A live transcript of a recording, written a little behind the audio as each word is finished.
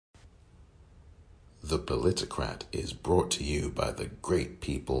The Politicrat is brought to you by the great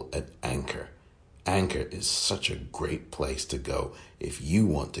people at Anchor. Anchor is such a great place to go if you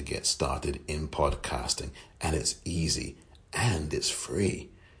want to get started in podcasting, and it's easy and it's free.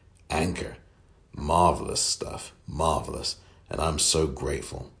 Anchor, marvelous stuff, marvelous. And I'm so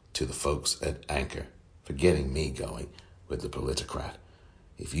grateful to the folks at Anchor for getting me going with The Politicrat.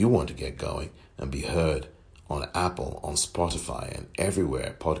 If you want to get going and be heard on Apple, on Spotify, and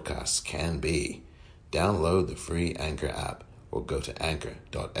everywhere podcasts can be, download the free Anchor app or go to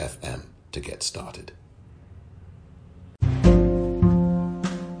anchor.fm to get started.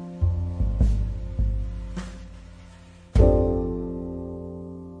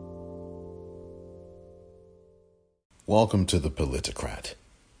 Welcome to The Politicrat.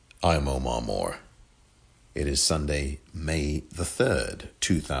 I'm Omar Moore. It is Sunday, May the 3rd,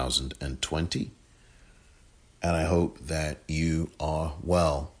 2020, and I hope that you are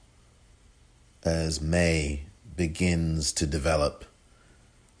well as May begins to develop.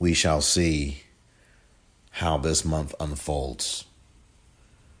 We shall see how this month unfolds.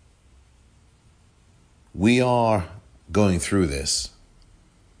 We are going through this,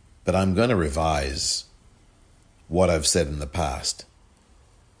 but I'm going to revise what I've said in the past.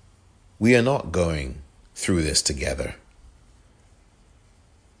 We are not going through this together.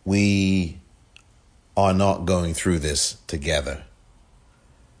 We are not going through this together.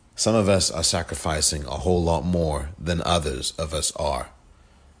 Some of us are sacrificing a whole lot more than others of us are.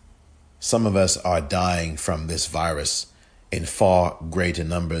 Some of us are dying from this virus in far greater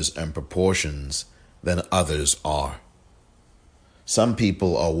numbers and proportions than others are. Some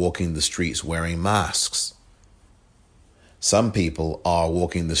people are walking the streets wearing masks. Some people are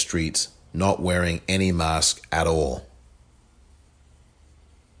walking the streets not wearing any mask at all.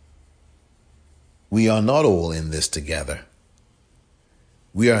 We are not all in this together.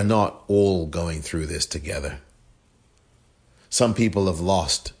 We are not all going through this together. Some people have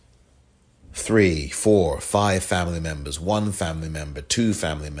lost 3, 4, 5 family members, 1 family member, 2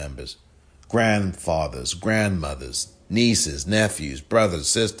 family members, grandfathers, grandmothers, nieces, nephews, brothers,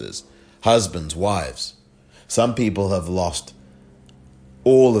 sisters, husbands, wives. Some people have lost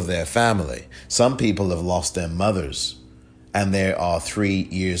all of their family. Some people have lost their mothers, and they are 3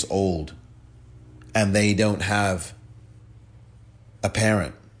 years old, and they don't have a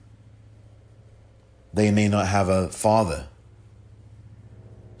parent. They may not have a father.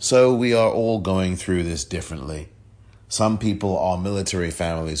 So we are all going through this differently. Some people are military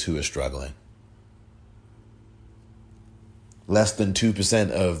families who are struggling. Less than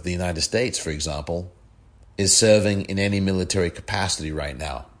 2% of the United States, for example, is serving in any military capacity right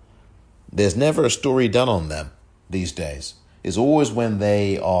now. There's never a story done on them these days. It's always when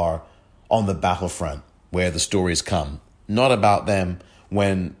they are on the battlefront where the stories come. Not about them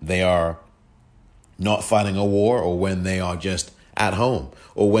when they are not fighting a war, or when they are just at home,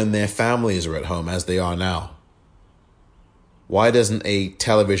 or when their families are at home as they are now. Why doesn't a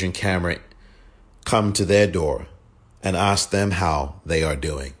television camera come to their door and ask them how they are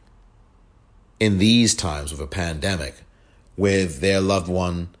doing? In these times of a pandemic, with their loved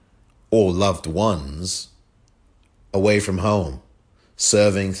one or loved ones away from home,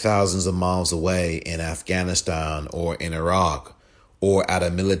 serving thousands of miles away in Afghanistan or in Iraq or at a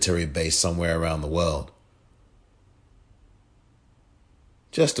military base somewhere around the world.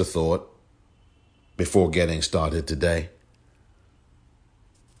 Just a thought before getting started today.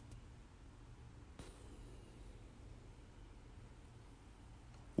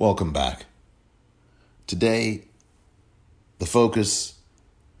 Welcome back. Today, the focus,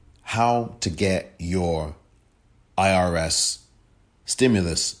 how to get your IRS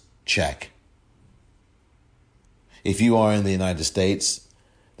stimulus check. If you are in the United States,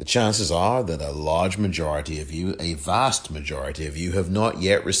 the chances are that a large majority of you, a vast majority of you, have not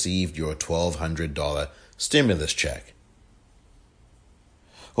yet received your $1,200 stimulus check.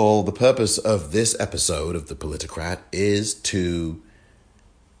 Well, the purpose of this episode of The Politicrat is to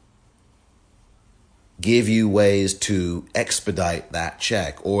give you ways to expedite that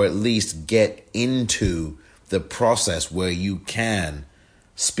check, or at least get into the process where you can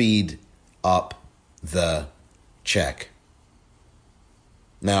speed up the check.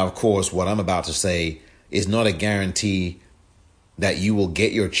 Now, of course, what I'm about to say is not a guarantee that you will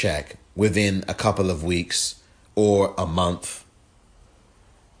get your check within a couple of weeks or a month,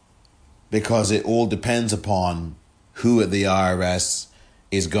 because it all depends upon who at the IRS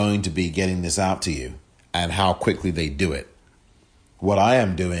is going to be getting this out to you and how quickly they do it. What I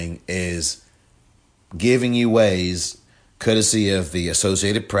am doing is giving you ways, courtesy of the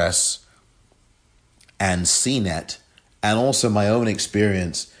Associated Press and CNET, and also my own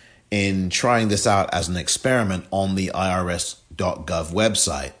experience in trying this out as an experiment on the IRS.gov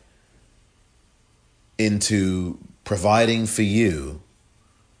website into providing for you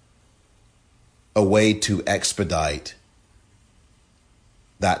a way to expedite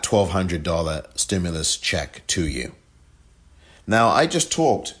that $1,200 stimulus check to you. Now, I just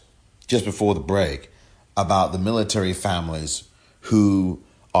talked just before the break about the military families who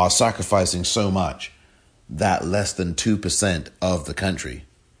are sacrificing so much that less than 2% of the country,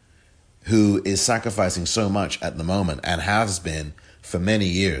 who is sacrificing so much at the moment and has been for many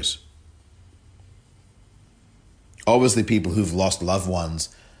years. Obviously, people who've lost loved ones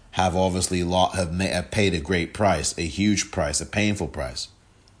have paid a great price, a huge price, a painful price.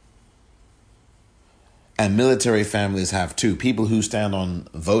 And military families have too. People who stand on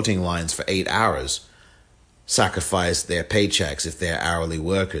voting lines for 8 hours sacrifice their paychecks if they're hourly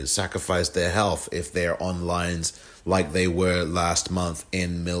workers, sacrifice their health if they're on lines like they were last month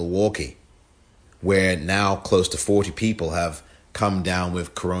in Milwaukee, where now close to 40 people have come down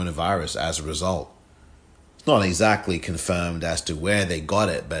with coronavirus as a result. It's not exactly confirmed as to where they got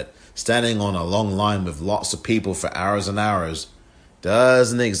it, but standing on a long line with lots of people for hours and hours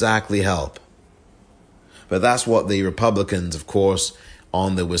doesn't exactly help. But that's what the Republicans, of course,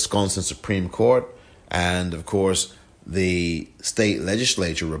 on the Wisconsin Supreme Court and, of course, the state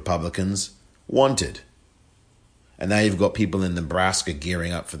legislature Republicans wanted. And now you've got people in Nebraska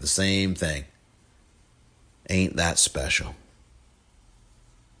gearing up for the same thing. Ain't that special?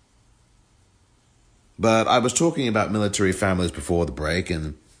 But I was talking about military families before the break,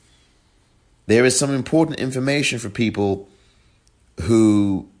 and there is some important information for people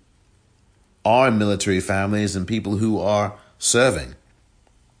who are in military families and people who are serving.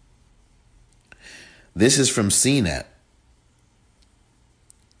 This is from CNET.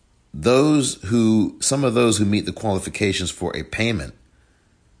 Some of those who meet the qualifications for a payment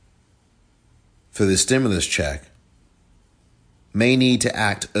for the stimulus check may need to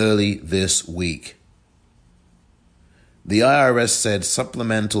act early this week. The IRS said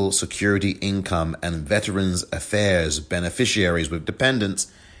supplemental security income and Veterans Affairs beneficiaries with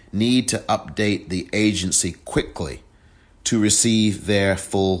dependents need to update the agency quickly to receive their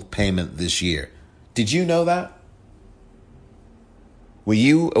full payment this year. Did you know that? Were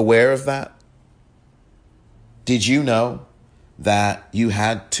you aware of that? Did you know that you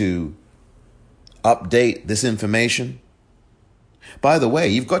had to update this information? By the way,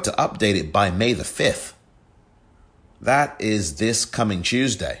 you've got to update it by May the 5th. That is this coming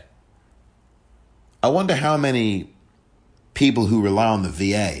Tuesday. I wonder how many people who rely on the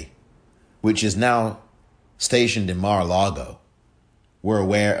VA, which is now stationed in Mar-a-Lago, were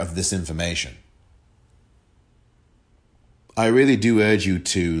aware of this information. I really do urge you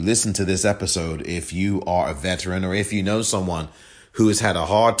to listen to this episode if you are a veteran or if you know someone who has had a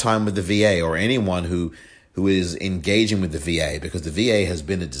hard time with the VA or anyone who is engaging with the VA, because the VA has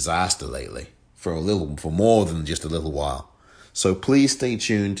been a disaster lately for more than just a little while. So please stay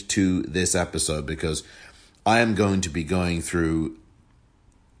tuned to this episode, because I am going to be going through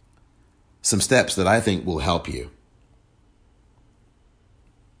some steps that I think will help you.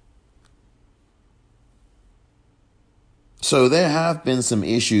 So there have been some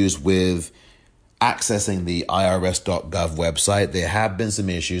issues with accessing the IRS.gov website. There have been some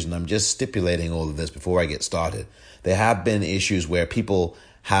issues, and I'm just stipulating all of this before I get started. There have been issues where people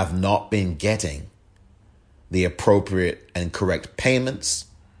have not been getting the appropriate and correct payments.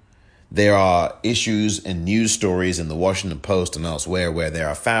 There are issues and news stories in the Washington Post and elsewhere where there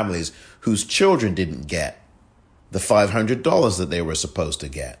are families whose children didn't get the $500 that they were supposed to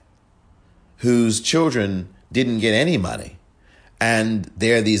get, whose children didn't get any money. And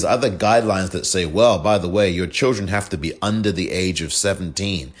there are these other guidelines that say, well, by the way, your children have to be under the age of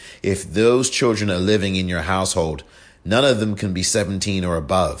 17. If those children are living in your household, none of them can be 17 or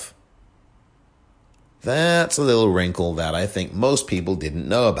above. That's a little wrinkle that I think most people didn't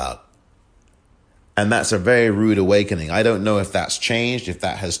know about. And that's a very rude awakening. I don't know if that's changed, if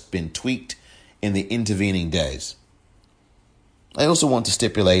that has been tweaked in the intervening days. I also want to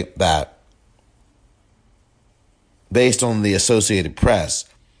stipulate that based on the Associated Press,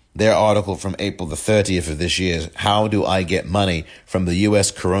 their article from April the 30th of this year, How Do I Get Money from the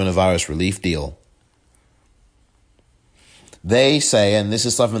U.S. Coronavirus Relief Deal? They say, and this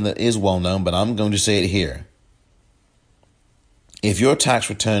is something that is well known, but I'm going to say it here. If your tax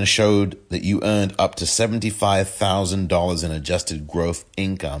return showed that you earned up to $75,000 in adjusted gross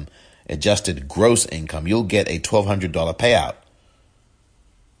income, you'll get a $1,200 payout.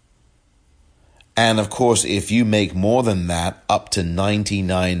 And of course, if you make more than that, up to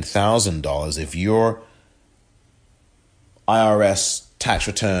 $99,000, if your IRS tax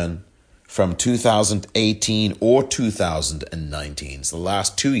return from 2018 or 2019. It's the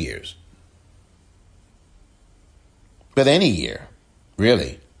last 2 years. But any year,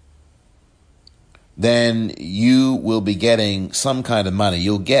 really, then you will be getting some kind of money.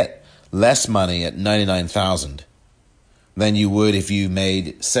 You'll get less money at $99,000 than you would if you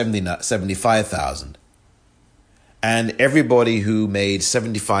made $75,000. And everybody who made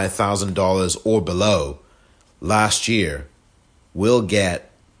 $75,000 or below last year will get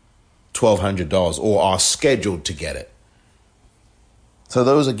 $1,200 or are scheduled to get it. So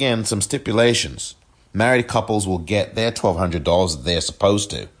those, again, some stipulations. Married couples will get their $1,200 that they're supposed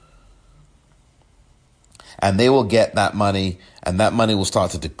to. And they will get that money, and that money will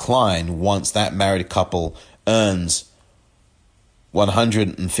start to decline once that married couple earns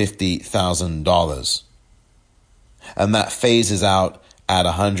 $150,000. And that phases out at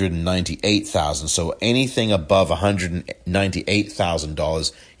 $198,000. So anything above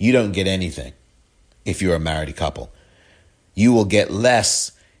 $198,000, you don't get anything if you're a married couple. You will get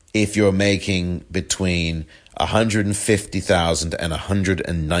less if you're making between $150,000 and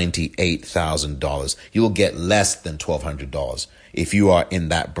 $198,000. You will get less than $1,200 if you are in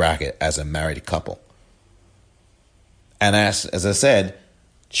that bracket as a married couple. And as I said,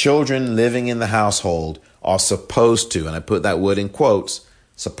 children living in the household are supposed to, and I put that word in quotes,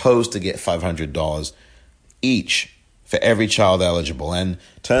 supposed to get $500 each for every child eligible. And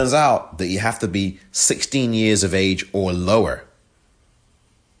turns out that you have to be 16 years of age or lower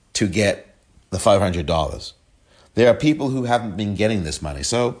to get the $500. There are people who haven't been getting this money.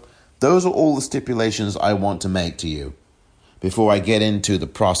 So those are all the stipulations I want to make to you before I get into the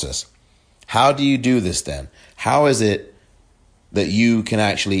process. How do you do this then? How is it that you can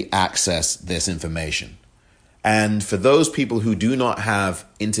actually access this information? And for those people who do not have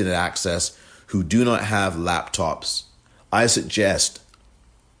internet access, who do not have laptops, I suggest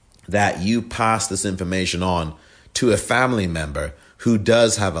that you pass this information on to a family member who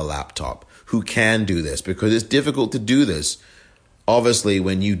does have a laptop, who can do this, because it's difficult to do this, obviously,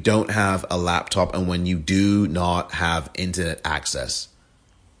 when you don't have a laptop and when you do not have internet access.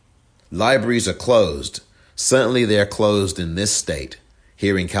 Libraries are closed. Certainly they're closed in this state,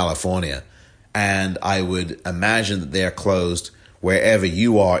 here in California. And I would imagine that they're closed wherever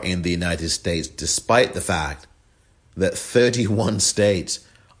you are in the United States, despite the fact that 31 states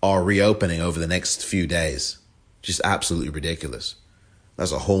are reopening over the next few days. Just absolutely ridiculous.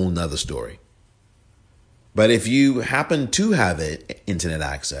 That's a whole nother story. But if you happen to have internet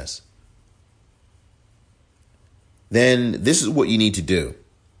access, then this is what you need to do.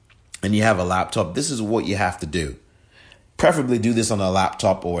 And you have a laptop, this is what you have to do. Preferably do this on a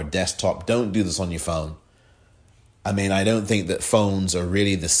laptop or a desktop. Don't do this on your phone. I mean, I don't think that phones are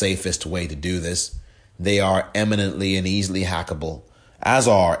really the safest way to do this. They are eminently and easily hackable, as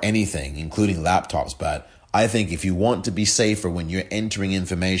are anything, including laptops. But I think if you want to be safer when you're entering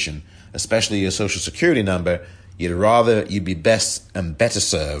information, especially your social security number, you'd be best and better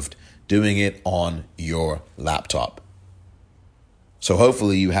served doing it on your laptop. So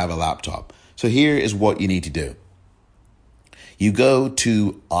hopefully you have a laptop. So here is what you need to do. You go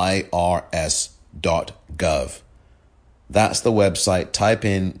to irs.gov. That's the website. Type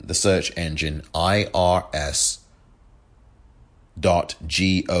in the search engine irs.gov.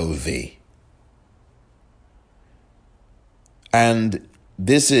 And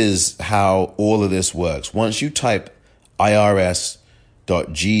this is how all of this works. Once you type irs.gov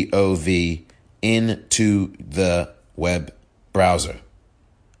into the web browser,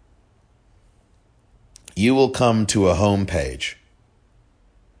 you will come to a home page.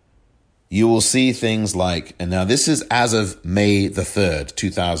 You will see things like, and now this is as of May the 3rd,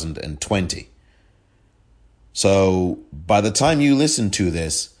 2020. So by the time you listen to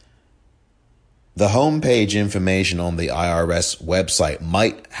this, the homepage information on the IRS website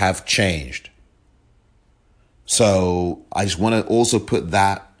might have changed. So I just want to also put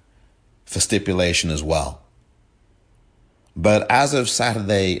that for stipulation as well. But as of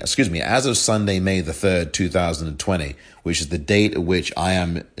Sunday, May the 3rd, 2020, which is the date at which I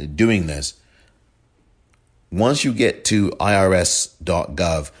am doing this, once you get to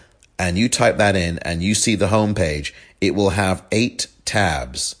irs.gov and you type that in and you see the homepage, it will have 8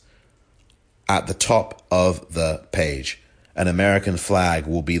 tabs at the top of the page. An American flag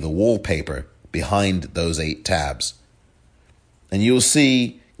will be the wallpaper behind those 8 tabs. And you'll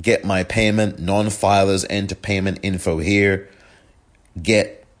see Get My Payment, non-filers enter payment info here,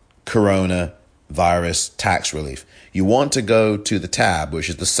 Get Coronavirus Tax Relief. You want to go to the tab, which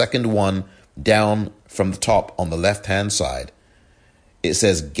is the second one down from the top on the left-hand side. It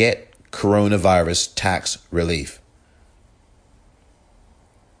says Get Coronavirus Tax Relief.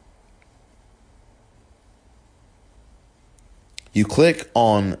 You click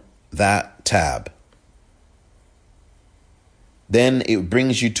on that tab. Then it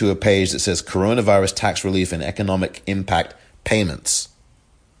brings you to a page that says Coronavirus Tax Relief and Economic Impact Payments.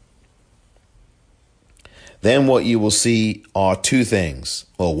 Then what you will see are two things,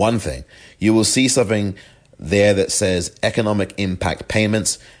 or one thing. You will see something there that says Economic Impact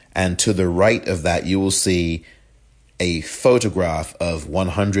Payments, and to the right of that you will see a photograph of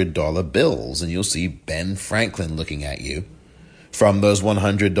 $100 bills, and you'll see Ben Franklin looking at you from those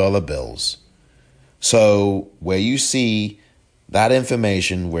 $100 bills. So where you see that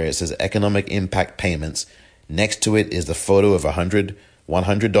information where it says Economic Impact Payments, next to it is the photo of $100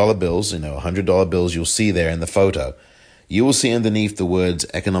 bills, $100 bills you'll see there in the photo. You will see underneath the words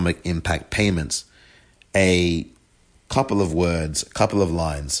Economic Impact Payments a couple of words, a couple of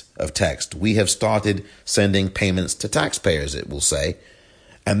lines of text. We have started sending payments to taxpayers, it will say.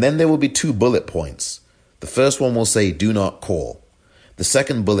 And then there will be two bullet points. The first one will say, do not call. The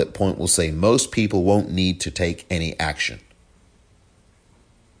second bullet point will say, most people won't need to take any action.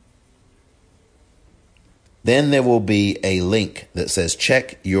 Then there will be a link that says,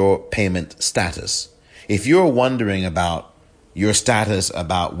 check your payment status. If you're wondering about your status,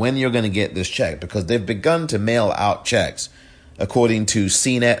 about when you're going to get this check, because they've begun to mail out checks according to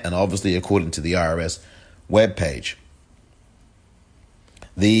CNET and obviously according to the IRS webpage.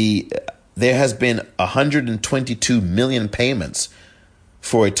 There has been 122 million payments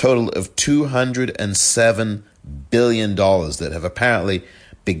for a total of $207 billion that have apparently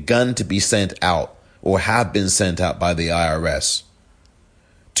begun to be sent out or have been sent out by the IRS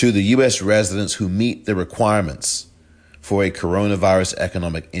to the U.S. residents who meet the requirements for a coronavirus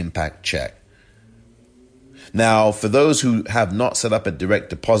economic impact check. Now, for those who have not set up a direct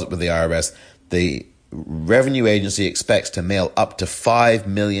deposit with the IRS, the Revenue Agency expects to mail up to 5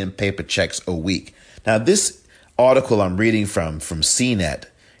 million paper checks a week. Now, this article I'm reading from CNET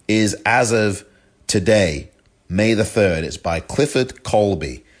is as of today, May the 3rd. It's by Clifford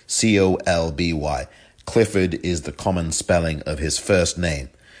Colby, Colby. Clifford is the common spelling of his first name.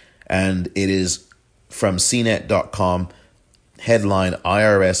 And it is from CNET.com, headline,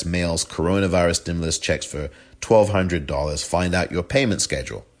 IRS mails coronavirus stimulus checks for $1,200. Find out your payment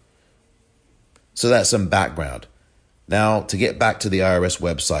schedule. So that's some background. Now, to get back to the IRS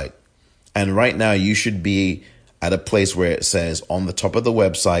website, and right now you should be at a place where it says on the top of the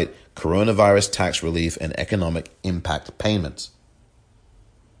website, Coronavirus Tax Relief and Economic Impact Payments.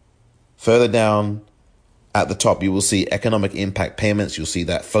 Further down at the top, you will see Economic Impact Payments. You'll see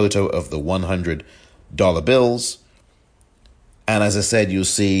that photo of the $100 bills. And as I said, you'll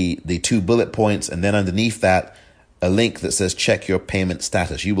see the two bullet points, and then underneath that, a link that says check your payment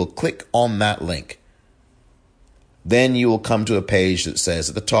status. You will click on that link. Then you will come to a page that says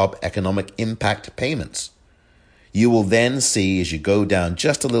at the top, Economic Impact Payments. You will then see, as you go down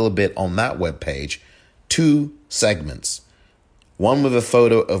just a little bit on that web page, two segments. One with a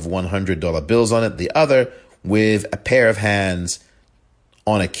photo of $100 bills on it, the other with a pair of hands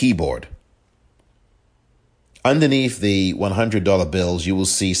on a keyboard. Underneath the $100 bills, you will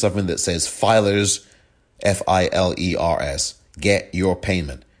see something that says Filers, Filers, get your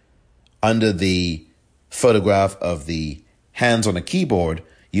payment. Under the photograph of the hands on a keyboard,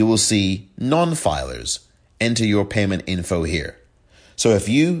 you will see non-filers. Enter your payment info here. So if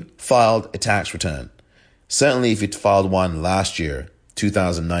you filed a tax return, certainly if you filed one last year,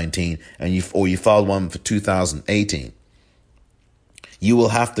 2019, and you filed one for 2018, you will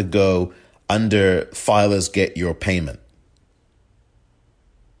have to go under Filers Get Your Payment.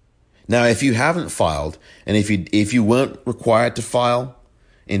 Now, if you haven't filed, and if you weren't required to file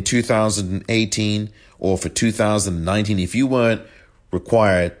in 2018 or for 2019, if you weren't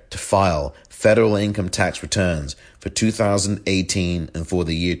required to file federal income tax returns for 2018 and for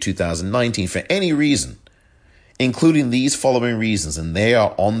the year 2019 for any reason, including these following reasons, and they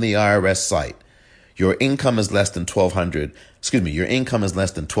are on the IRS site. Your income is less than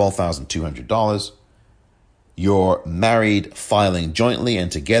 $12,200. You're married filing jointly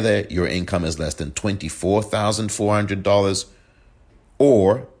and together, your income is less than $24,400.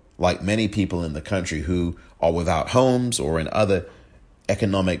 Or, like many people in the country who are without homes or in other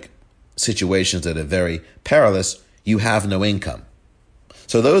economic situations that are very perilous, you have no income.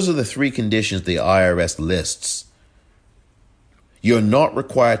 So those are the three conditions the IRS lists. You're not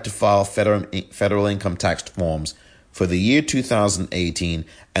required to file federal income tax forms for the year 2018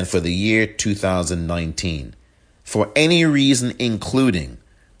 and for the year 2019 for any reason, including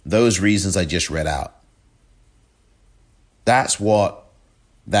those reasons I just read out. That's what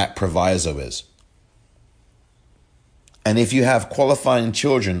that proviso is. And if you have qualifying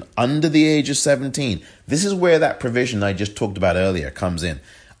children under the age of 17, this is where that provision I just talked about earlier comes in.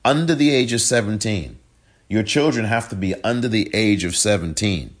 Under the age of 17, your children have to be under the age of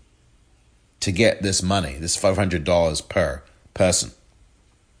 17 to get this money, this $500 per person.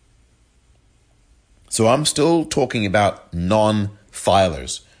 So I'm still talking about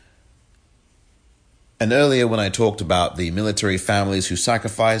non-filers. And earlier when I talked about the military families who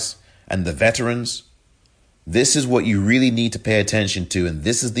sacrifice and the veterans, this is what you really need to pay attention to, and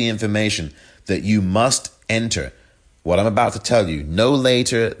this is the information that you must enter. What I'm about to tell you, no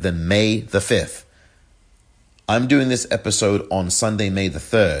later than May the 5th. I'm doing this episode on Sunday, May the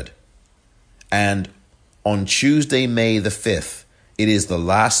 3rd. And on Tuesday, May the 5th, it is the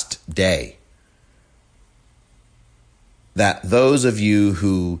last day that those of you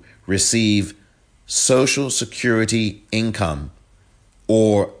who receive Social Security income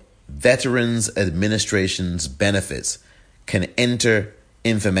or Veterans Administration's benefits can enter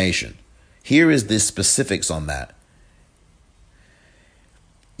information. Here is the specifics on that.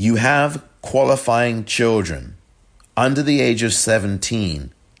 You have qualifying children under the age of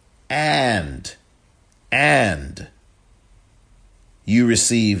 17 and you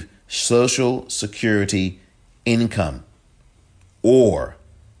receive Social Security income or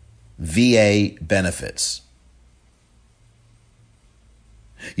VA benefits.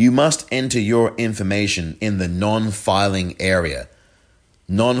 You must enter your information in the non-filing area.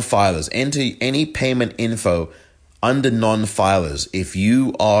 Non-filers, enter any payment info under non-filers. If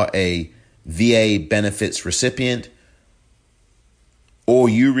you are a VA benefits recipient or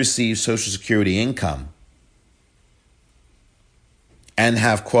you receive Social Security income and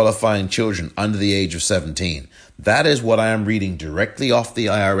have qualifying children under the age of 17. That is what I am reading directly off the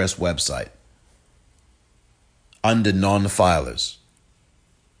IRS website under non-filers.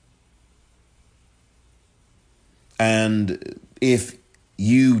 And if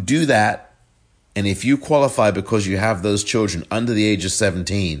you do that, and if you qualify because you have those children under the age of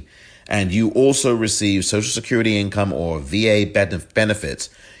 17, and you also receive Social Security income or VA benefits,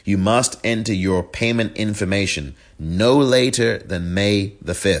 you must enter your payment information no later than May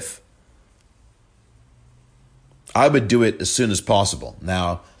the 5th. I would do it as soon as possible.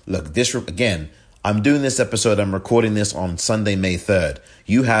 Now, look, I'm doing this episode, I'm recording this on Sunday, May 3rd.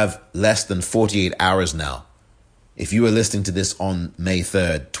 You have less than 48 hours now. If you are listening to this on May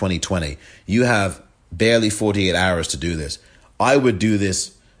 3rd, 2020, you have barely 48 hours to do this. I would do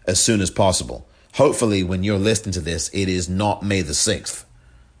this as soon as possible. Hopefully, when you're listening to this, it is not May the 6th.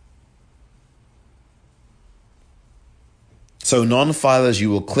 So non-filers, you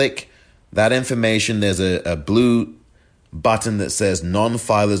will click that information. There's a blue button that says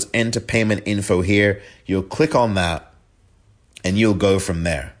non-filers, enter payment info here. You'll click on that and you'll go from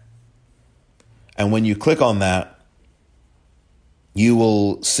there. And when you click on that, you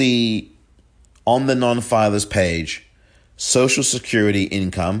will see on the non-filers page, Social Security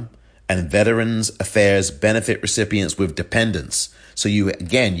income and Veterans Affairs benefit recipients with dependents. So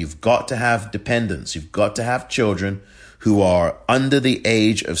you've got to have dependents. You've got to have children who are under the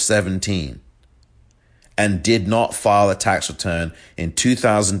age of 17 and did not file a tax return in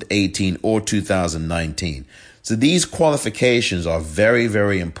 2018 or 2019. So these qualifications are very,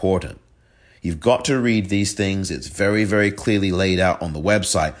 very important. You've got to read these things. It's very, very clearly laid out on the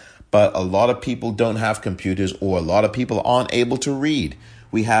website. But a lot of people don't have computers, or a lot of people aren't able to read.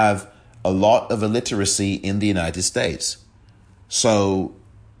 We have a lot of illiteracy in the United States. So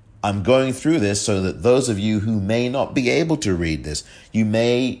I'm going through this so that those of you who may not be able to read this, you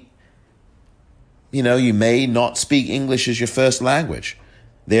may not speak English as your first language.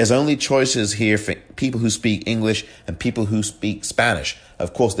 There's only choices here for people who speak English and people who speak Spanish.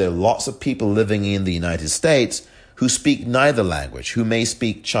 Of course, there are lots of people living in the United States who speak neither language, who may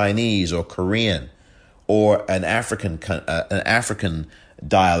speak Chinese or Korean or an African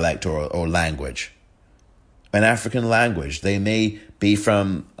dialect or language. An African language. They may be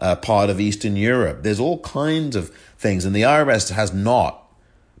from a part of Eastern Europe. There's all kinds of things. And the IRS has not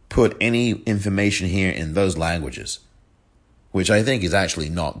put any information here in those languages, which I think is actually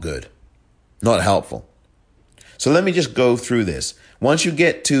not good, not helpful. So let me just go through this. Once you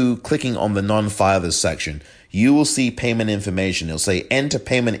get to clicking on the non-filers section, you will see payment information. It'll say enter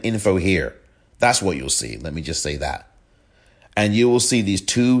payment info here. That's what you'll see. Let me just say that. And you will see these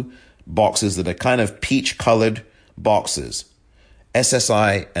two boxes that are kind of peach colored boxes.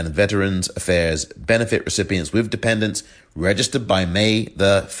 SSI and Veterans Affairs benefit recipients with dependents registered by May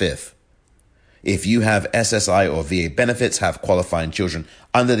the 5th. If you have SSI or VA benefits, have qualifying children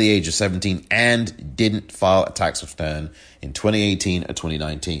under the age of 17 and didn't file a tax return in 2018 or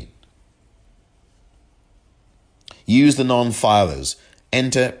 2019. Use the non-filers.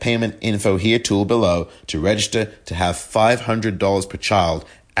 Enter payment info here tool below to register to have $500 per child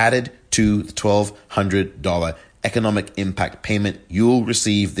added to the $1,200 economic impact payment you'll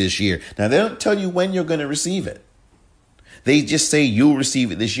receive this year. Now, they don't tell you when you're going to receive it. They just say you'll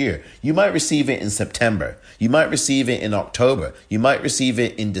receive it this year. You might receive it in September. You might receive it in October. You might receive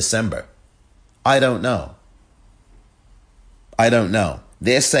it in December. I don't know.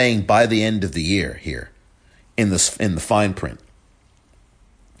 They're saying by the end of the year here in the fine print.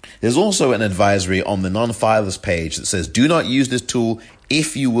 There's also an advisory on the non-filers page that says, do not use this tool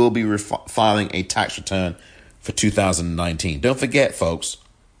if you will be filing a tax return for 2019. Don't forget, folks,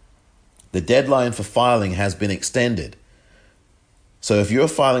 the deadline for filing has been extended. So if you're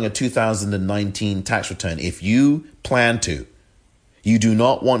filing a 2019 tax return, if you plan to, you do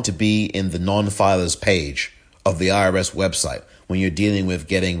not want to be in the non-filers page of the IRS website when you're dealing with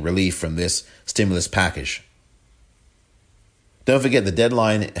getting relief from this stimulus package. Don't forget the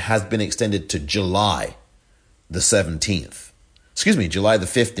deadline has been extended to July the 17th. July the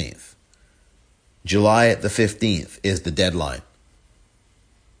 15th. July the 15th is the deadline.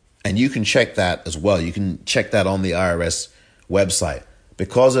 And you can check that as well. You can check that on the IRS website.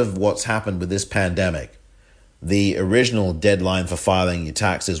 Because of what's happened with this pandemic, the original deadline for filing your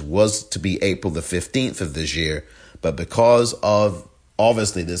taxes was to be April the 15th of this year. But because of,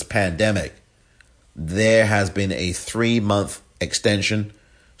 obviously, this pandemic, there has been a 3-month extension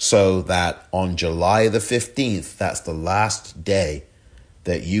so that on July the 15th, that's the last day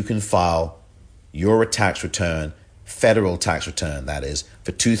that you can file your tax return, federal tax return, that is,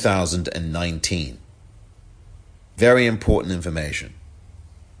 for 2019. Very important information.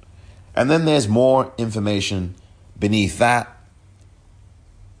 And then there's more information beneath that.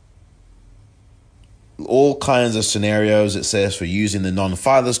 All kinds of scenarios, it says, for using the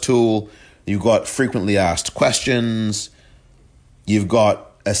non-filers tool. You've got frequently asked questions. You've got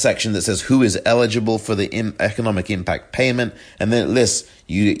a section that says who is eligible for the economic impact payment. And then it lists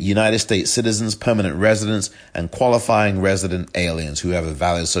United States citizens, permanent residents, and qualifying resident aliens who have a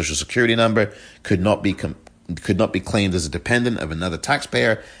valid social security number, could not be claimed as a dependent of another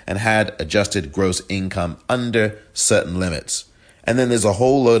taxpayer, and had adjusted gross income under certain limits. And then there's a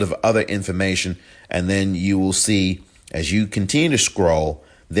whole load of other information. And then you will see, as you continue to scroll,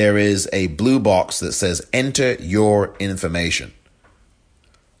 there is a blue box that says enter your information.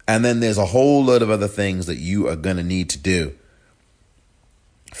 And then there's a whole load of other things that you are going to need to do.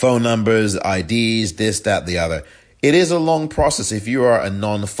 Phone numbers, IDs, this, that, the other. It is a long process if you are a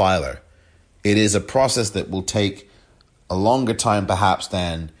non-filer. It is a process that will take a longer time perhaps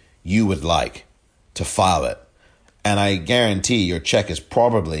than you would like to file it. And I guarantee your check is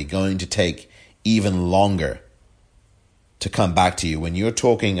probably going to take even longer to come back to you. When you're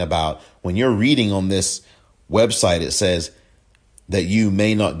reading on this website, it says that you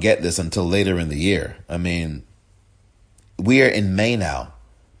may not get this until later in the year. I mean, we are in May now.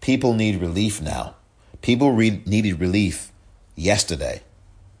 People need relief now. People needed relief yesterday.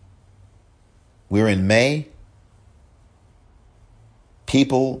 We're in May.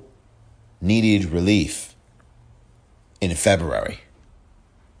 People needed relief in February.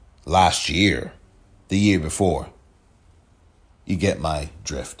 Last year, the year before. You get my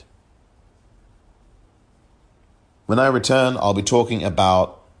drift. When I return, I'll be talking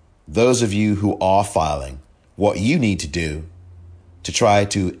about those of you who are filing, what you need to do to try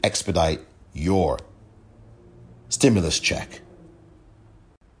to expedite your stimulus check.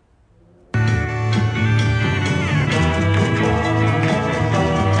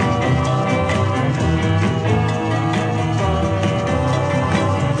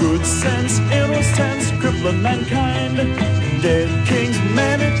 Good sense, innocence, crippling mankind. Dead kings,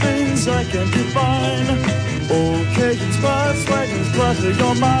 many things I can't define. Occasions, spots, wagons, clutter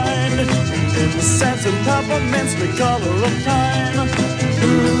your mind. In the sense of peppermints, the color of time.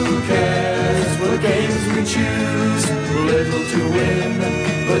 Who cares what games we choose? Little to win,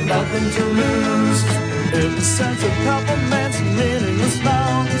 but nothing to lose. In the sense of peppermints, meaningless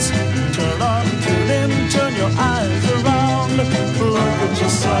nouns. Turn on, tune in, turn your eyes around. Look at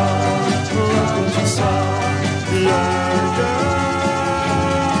yourself, look at yourself. Yeah, yeah.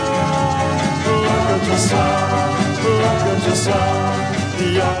 Look at yourself, look at yourself.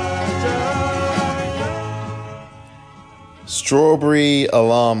 Yeah, yeah, yeah. Strawberry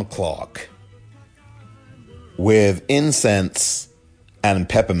alarm clock with incense and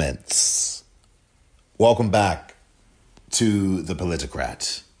peppermints. Welcome back to The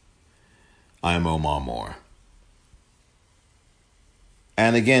Politicrat. I'm Omar Moore.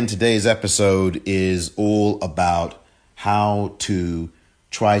 And again, today's episode is all about how to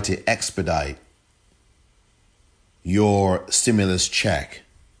try to expedite your stimulus check.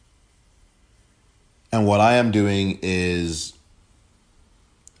 And what I am doing is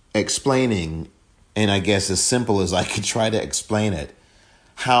explaining, and I guess as simple as I could try to explain it,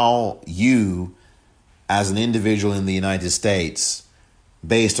 how you, as an individual in the United States,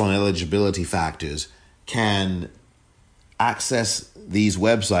 based on eligibility factors, can access these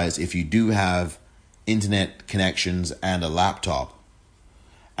websites if you do have internet connections and a laptop,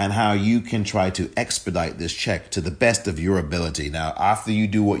 and how you can try to expedite this check to the best of your ability. Now, after you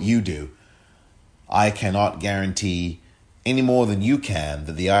do what you do, I cannot guarantee any more than you can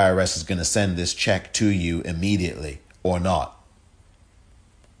that the IRS is going to send this check to you immediately or not.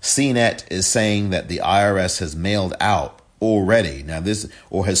 CNET is saying that the IRS has mailed out already. Now this,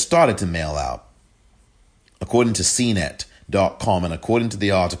 or has started to mail out. According to CNET.com and according to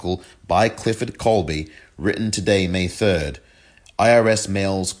the article by Clifford Colby, written today, May 3rd, IRS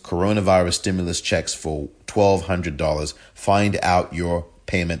mails coronavirus stimulus checks for $1,200. Find out your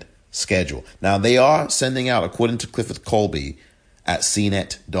payment schedule. Now, they are sending out, according to Clifford Colby at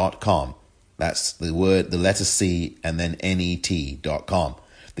CNET.com. That's the letter C and then NET.com.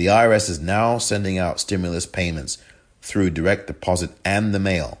 The IRS is now sending out stimulus payments through direct deposit and the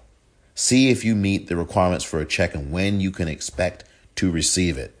mail. See if you meet the requirements for a check and when you can expect to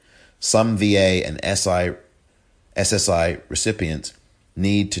receive it. Some VA and SSI recipients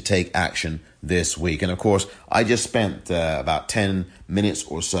need to take action this week. And of course, I just spent about 10 minutes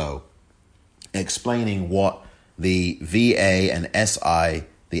or so explaining what the VA and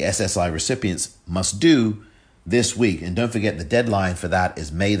the SSI recipients must do this week. And don't forget, the deadline for that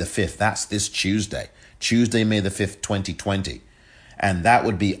is May the 5th. That's this Tuesday, May the 5th, 2020. And that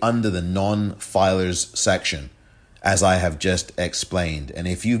would be under the non-filers section, as I have just explained. And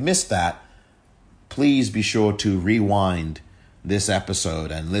if you've missed that, please be sure to rewind this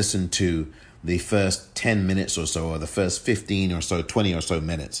episode and listen to the first 10 minutes or so, or the first 15 or so, 20 or so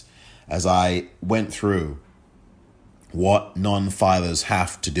minutes, as I went through what non-filers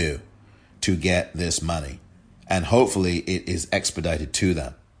have to do to get this money. And hopefully it is expedited to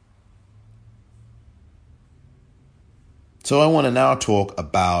them. So I want to now talk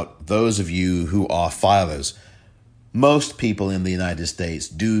about those of you who are filers. Most people in the United States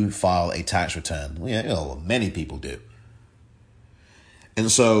do file a tax return. Many people do.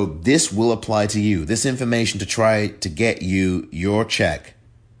 And so this will apply to you. This information to try to get you your check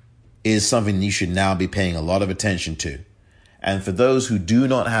is something you should now be paying a lot of attention to. And for those who do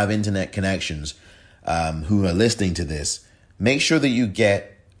not have internet connections, who are listening to this, make sure that you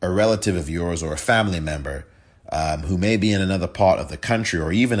get a relative of yours or a family member who may be in another part of the country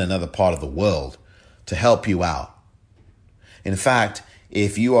or even another part of the world to help you out. In fact,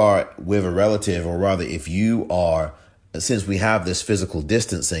 if you are with a relative, or rather if you are, since we have this physical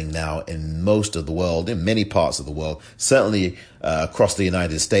distancing now in most of the world, in many parts of the world, certainly across the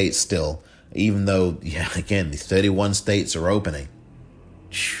United States still, even though, again, the 31 states are opening.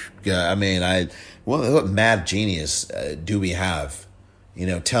 I mean, what mad genius do we have,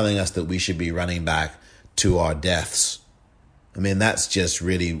 telling us that we should be running back to our deaths? I mean, that's just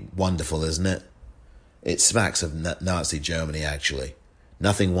really wonderful, isn't it? It smacks of Nazi Germany, actually.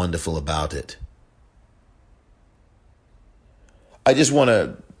 Nothing wonderful about it. I just want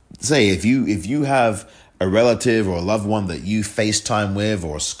to say, if you have a relative or a loved one that you FaceTime with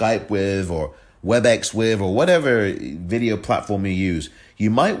or Skype with or WebEx with or whatever video platform you use,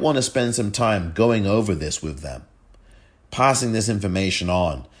 you might want to spend some time going over this with them, passing this information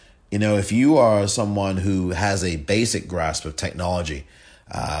on. If you are someone who has a basic grasp of technology,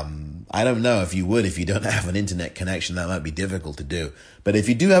 I don't know if you would, if you don't have an internet connection, that might be difficult to do. But if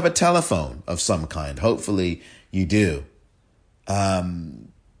you do have a telephone of some kind, hopefully you do,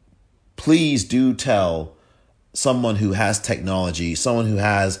 please do tell someone who has technology, someone who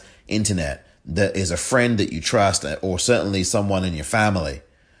has internet, that is a friend that you trust, or certainly someone in your family,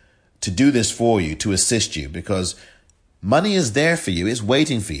 to do this for you, to assist you, because money is there for you, it's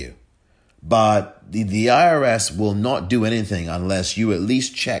waiting for you. But the IRS will not do anything unless you at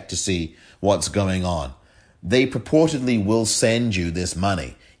least check to see what's going on. They purportedly will send you this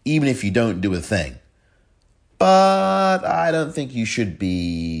money, even if you don't do a thing. But I don't think you should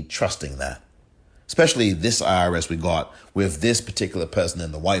be trusting that, especially this IRS we got with this particular person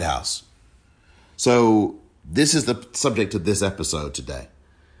in the White House. So this is the subject of this episode today.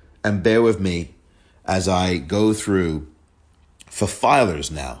 And bear with me as I go through, for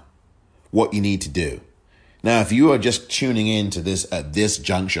filers now, what you need to do. Now, if you are just tuning in to this at this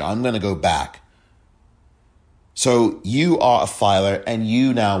juncture, I'm going to go back. So you are a filer and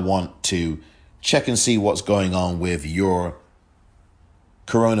you now want to check and see what's going on with your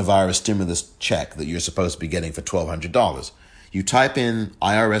coronavirus stimulus check that you're supposed to be getting for $1,200. You type in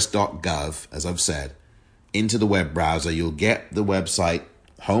irs.gov, as I've said, into the web browser. You'll get the website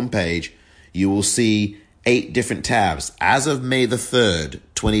homepage. You will see 8 different tabs. As of May the 3rd,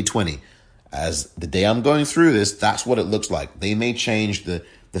 2020, as the day I'm going through this, that's what it looks like. They may change the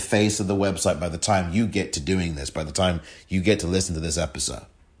face of the website by the time you get to doing this, by the time you get to listen to this episode.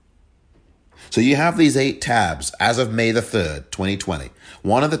 So you have these 8 tabs as of May the 3rd, 2020.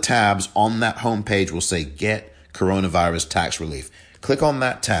 One of the tabs on that homepage will say Get Coronavirus Tax Relief. Click on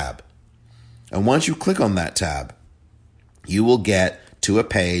that tab. And once you click on that tab, you will get to a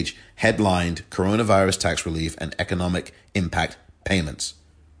page headlined Coronavirus Tax Relief and Economic Impact Payments.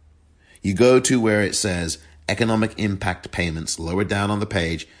 You go to where it says Economic Impact Payments, lower down on the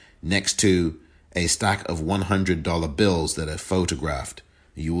page, next to a stack of $100 bills that are photographed.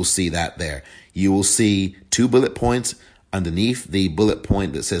 You will see that there. You will see 2 bullet points underneath the bullet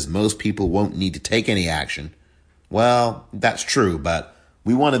point that says most people won't need to take any action. Well, that's true, but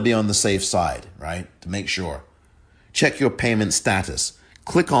we want to be on the safe side, right? To make sure. Check your payment status.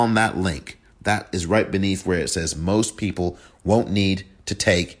 Click on that link. That is right beneath where it says most people won't need to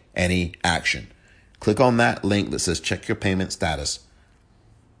take any action. Click on that link that says check your payment status.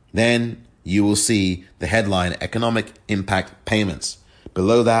 Then you will see the headline Economic Impact Payments.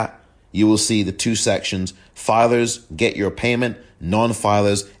 Below that, you will see the 2 sections. Filers, get your payment.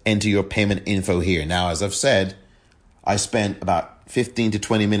 Non-filers, enter your payment info here. Now, as I've said, I spent about 15 to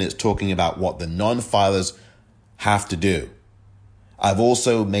 20 minutes talking about what the non-filers have to do. I've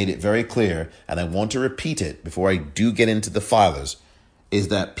also made it very clear, and I want to repeat it before I do get into the filers, is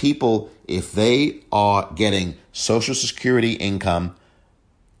that people, if they are getting Social Security income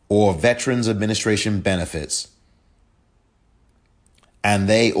or Veterans Administration benefits, and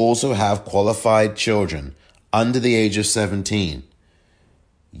they also have qualified children under the age of 17,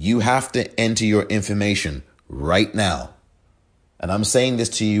 you have to enter your information right now. And I'm saying this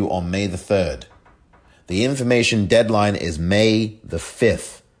to you on May the 3rd. The information deadline is May the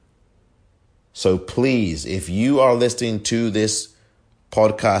 5th. So please, if you are listening to this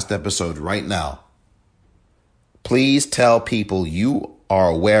podcast episode right now, please tell people you are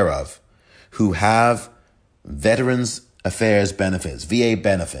aware of who have Veterans Affairs benefits, VA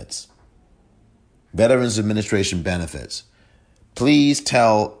benefits, Veterans Administration benefits. Please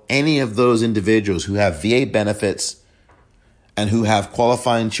tell any of those individuals who have VA benefits and who have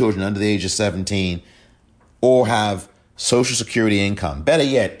qualifying children under the age of 17 or have Social Security income. Better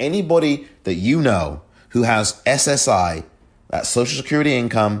yet, anybody that you know who has SSI, that's Social Security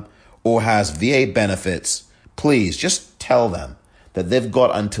income, or has VA benefits, please just tell them that they've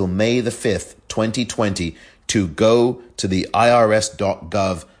got until May the 5th, 2020 to go to the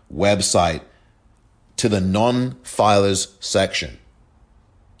irs.gov website to the non-filers section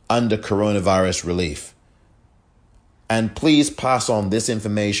under coronavirus relief. And please pass on this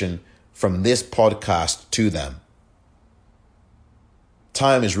information from this podcast to them.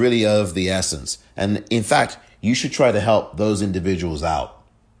 Time is really of the essence. And in fact, you should try to help those individuals out.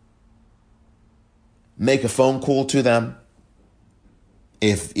 Make a phone call to them.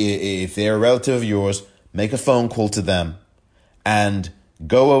 If they're a relative of yours, make a phone call to them and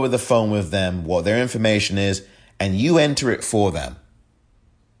go over the phone with them what their information is, and you enter it for them.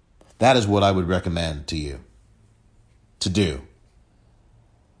 That is what I would recommend to you to do.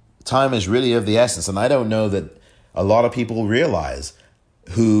 Time is really of the essence, and I don't know that a lot of people realize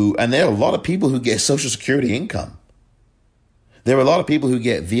and there are a lot of people who get Social Security income. There are a lot of people who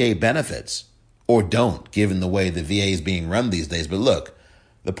get VA benefits or don't, given the way the VA is being run these days. But look,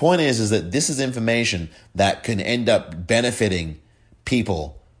 the point is that this is information that can end up benefiting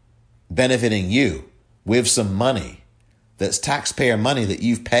people, benefiting you with some money that's taxpayer money that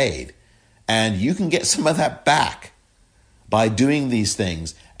you've paid. And you can get some of that back by doing these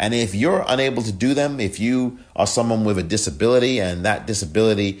things. And if you're unable to do them, if you are someone with a disability and that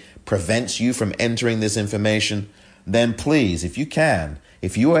disability prevents you from entering this information, then please, if you can,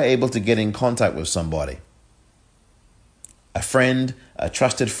 if you are able to get in contact with somebody, a friend, a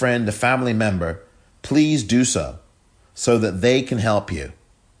trusted friend, a family member, please do so that they can help you.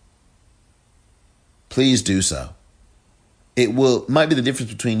 Please do so. It might be the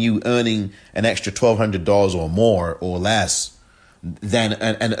difference between you earning an extra $1,200 or more or less than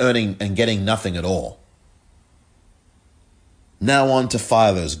and earning and getting nothing at all. Now on to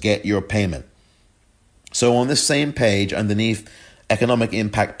filers, get your payment. So on this same page underneath Economic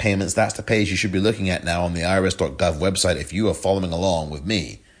Impact Payments, that's the page you should be looking at now on the irs.gov website if you are following along with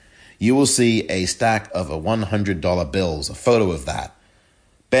me. You will see a stack of $100 bills, a photo of that.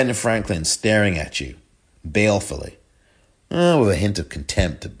 Ben Franklin staring at you balefully. with a hint of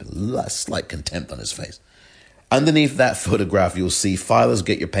contempt, a slight contempt on his face. Underneath that photograph, you'll see filers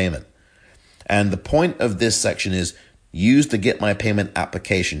get your payment. And the point of this section is use the Get My Payment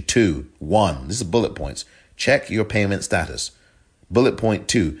application to 1. This is bullet points. Check your payment status. Bullet point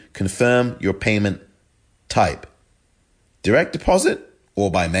 2, confirm your payment type. Direct deposit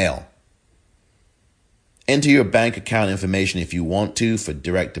or by mail. Enter your bank account information if you want to for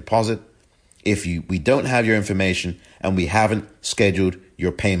direct deposit. If we don't have your information and we haven't scheduled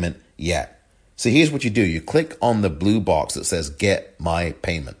your payment yet. So here's what you do. You click on the blue box that says Get My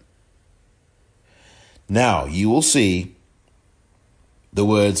Payment. Now you will see the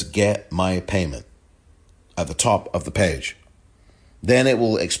words Get My Payment at the top of the page. Then it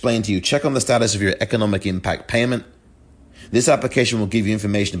will explain to you, check on the status of your economic impact payment. This application will give you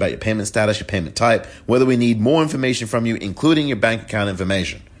information about your payment status, your payment type, whether we need more information from you, including your bank account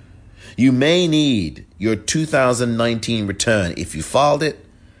information. You may need your 2019 return if you filed it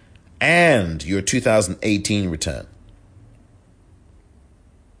and your 2018 return.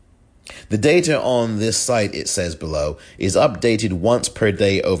 The data on this site, it says below, is updated once per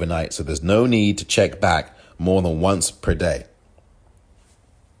day overnight, so there's no need to check back more than once per day.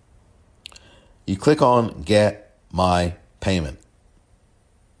 You click on Get My Payment.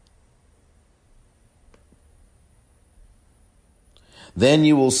 Then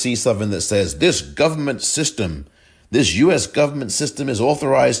you will see something that says this U.S. government system is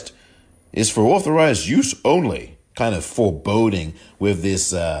for authorized use only. Kind of foreboding with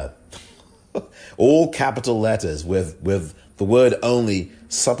this all capital letters with the word only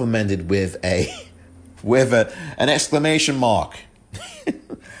supplemented with an exclamation mark.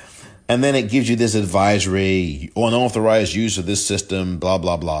 And then it gives you this advisory, unauthorized use of this system, blah,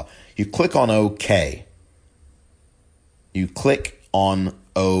 blah, blah. You click on OK. You click on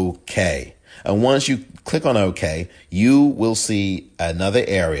OK. And once you click on OK, you will see another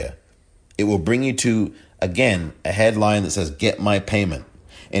area. It will bring you to, again, a headline that says Get My Payment.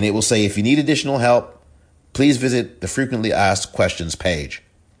 And it will say, if you need additional help, please visit the frequently asked questions page.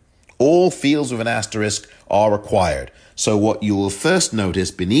 All fields with an asterisk are required. So what you will first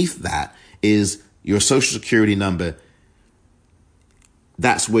notice beneath that is your social security number.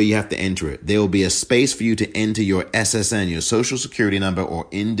 That's where you have to enter it. There will be a space for you to enter your SSN, your social security number or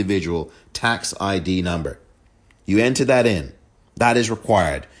individual tax ID number. You enter that in. That is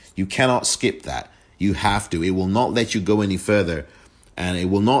required. You cannot skip that. You have to. It will not let you go any further, and it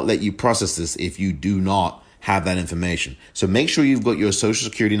will not let you process this if you do not have that information. So make sure you've got your social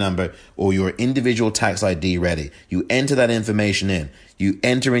security number or your individual tax ID ready. You enter that information in. You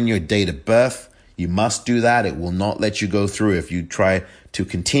enter in your date of birth. You must do that. It will not let you go through if you try to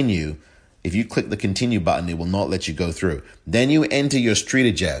continue. If you click the continue button, it will not let you go through. Then you enter your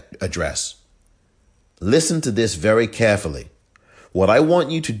street address. Listen to this very carefully. What I want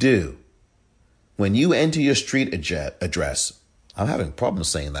you to do when you enter your street address, I'm having problems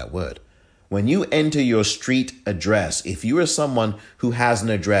saying that word. When you enter your street address, if you are someone who has an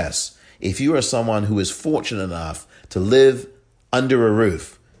address, if you are someone who is fortunate enough to live under a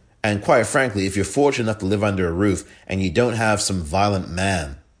roof, and quite frankly, if you're fortunate enough to live under a roof and you don't have some violent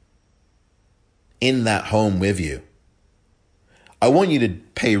man in that home with you, I want you to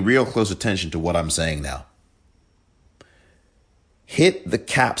pay real close attention to what I'm saying now. Hit the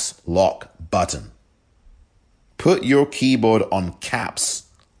caps lock button. Put your keyboard on caps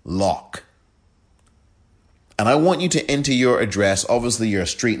lock. And I want you to enter your address, obviously your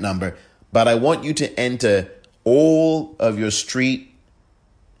street number, but I want you to enter all of your street,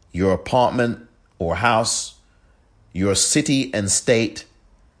 your apartment or house, your city and state,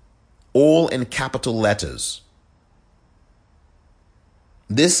 all in capital letters.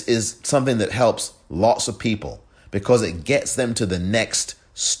 This is something that helps lots of people because it gets them to the next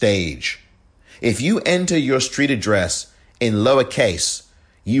stage. If you enter your street address in lowercase,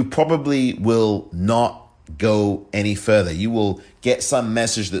 you probably will not go any further. You will get some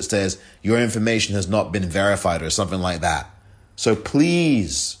message that says your information has not been verified or something like that. So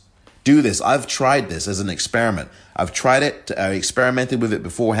please do this. I've tried this as an experiment. I've tried it. I experimented with it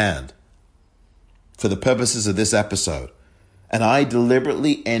beforehand for the purposes of this episode. And I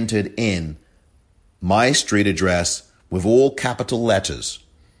deliberately entered in my street address with all capital letters.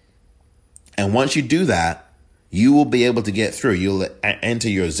 And once you do that, you will be able to get through. You'll enter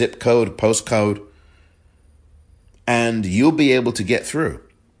your zip code, postcode, and you'll be able to get through.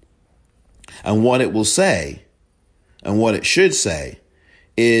 And what it will say, and what it should say,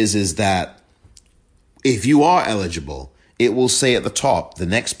 is that if you are eligible, it will say at the top, the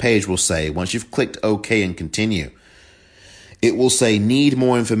next page will say, once you've clicked OK and continue, it will say, need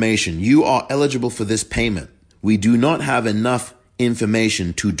more information. You are eligible for this payment. We do not have enough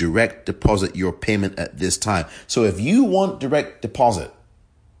information to direct deposit your payment at this time. So if you want direct deposit,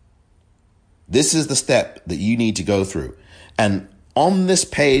 this is the step that you need to go through. And on this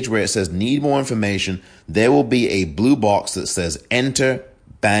page where it says need more information, there will be a blue box that says enter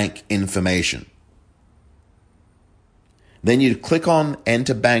bank information. Then you click on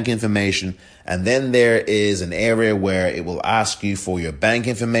enter bank information, and then there is an area where it will ask you for your bank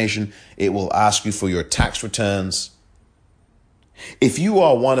information. It will ask you for your tax returns. If you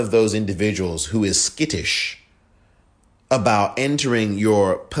are one of those individuals who is skittish about entering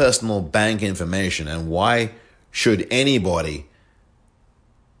your personal bank information, and why should anybody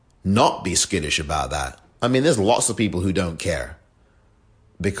not be skittish about that? I mean, there's lots of people who don't care,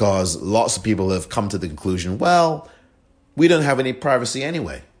 because lots of people have come to the conclusion, well, we don't have any privacy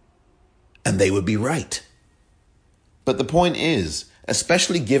anyway. And they would be right. But the point is,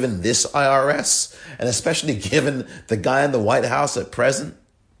 especially given this IRS, and especially given the guy in the White House at present,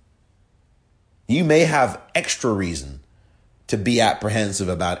 you may have extra reason to be apprehensive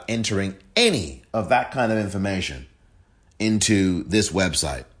about entering any of that kind of information into this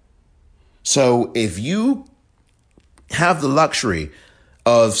website. So if you have the luxury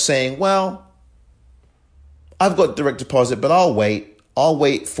of saying, well, I've got direct deposit, but I'll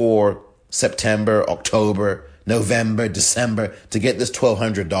wait for September, October, November, December to get this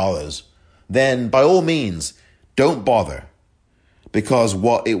 $1,200, then by all means, don't bother. Because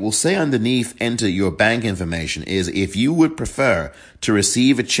what it will say underneath enter your bank information is, if you would prefer to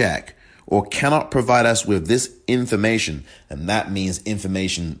receive a check or cannot provide us with this information, and that means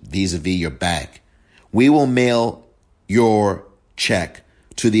information vis-a-vis your bank, we will mail your check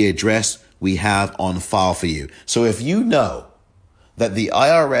to the address we have on file for you. So if you know that the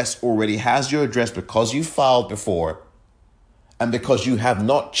IRS already has your address because you filed before, and because you have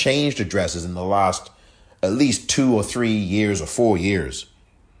not changed addresses in the last at least 2 or 3 years or 4 years,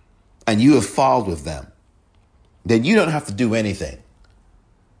 and you have filed with them, then you don't have to do anything.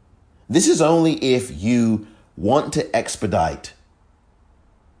 This is only if you want to expedite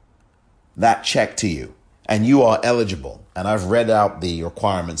that check to you and you are eligible. And I've read out the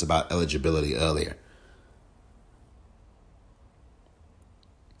requirements about eligibility earlier.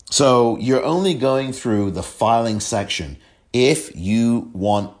 So you're only going through the filing section if you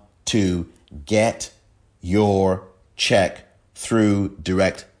want to get your check through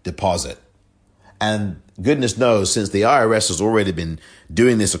direct deposit. And goodness knows, since the IRS has already been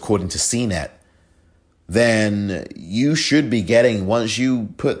doing this according to CNET, then you should be getting, once you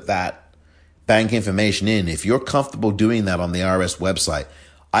put that bank information in, if you're comfortable doing that on the IRS website,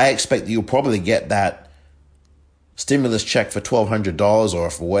 I expect that you'll probably get that stimulus check for $1,200 or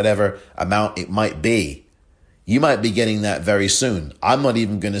for whatever amount it might be. You might be getting that very soon. I'm not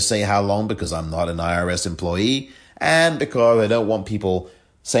even going to say how long, because I'm not an IRS employee, and because I don't want people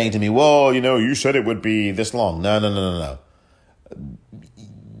saying to me, well, you said it would be this long. No.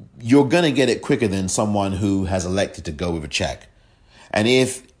 You're going to get it quicker than someone who has elected to go with a check. And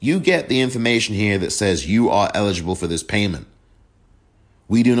if you get the information here that says you are eligible for this payment,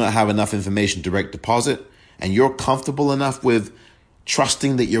 we do not have enough information to direct deposit, and you're comfortable enough with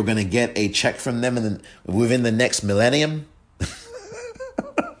trusting that you're going to get a check from them within the next millennium,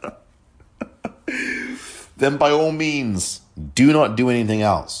 then by all means, do not do anything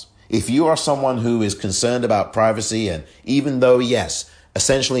else. If you are someone who is concerned about privacy, and even though, yes,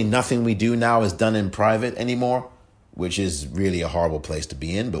 essentially nothing we do now is done in private anymore, which is really a horrible place to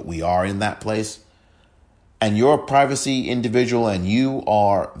be in, but we are in that place, and you're a privacy individual and you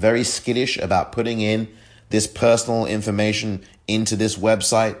are very skittish about putting in this personal information into this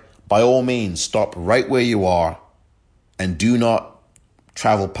website, by all means, stop right where you are and do not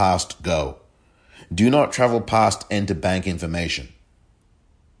travel past go. Do not travel past enter bank information.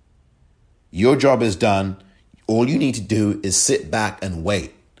 Your job is done. All you need to do is sit back and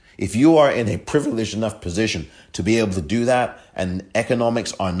wait. If you are in a privileged enough position to be able to do that, and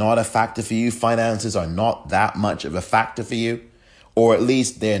economics are not a factor for you, finances are not that much of a factor for you, or at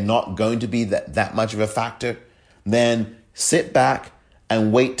least they're not going to be that much of a factor, then sit back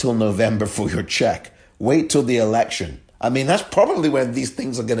and wait till November for your check. Wait till the election. I mean, that's probably when these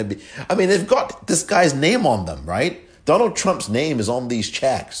things are going to be. I mean, they've got this guy's name on them, right? Donald Trump's name is on these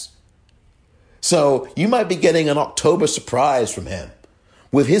checks. So you might be getting an October surprise from him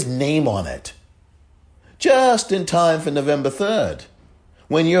with his name on it, just in time for November 3rd,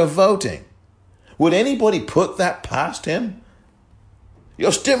 when you're voting. Would anybody put that past him?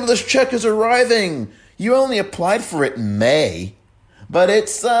 Your stimulus check is arriving. You only applied for it in May, but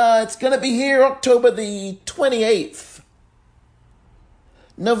it's going to be here October the 28th,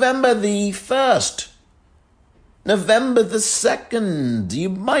 November the 1st. November the 2nd, you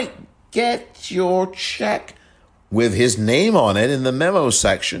might get your check with his name on it in the memo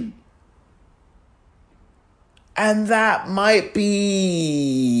section. And that might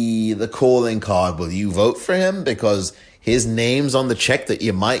be the calling card. Will you vote for him because his name's on the check that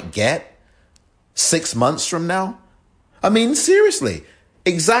you might get 6 months from now? I mean, seriously,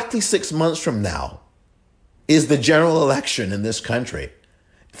 exactly 6 months from now is the general election in this country.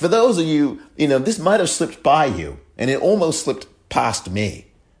 For those of you, this might have slipped by you, and it almost slipped past me.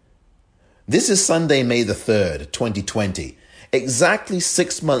 This is Sunday, May the 3rd, 2020. Exactly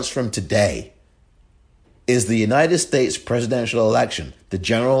 6 months from today is the United States presidential election, the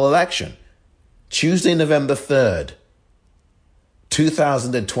general election, Tuesday, November 3rd,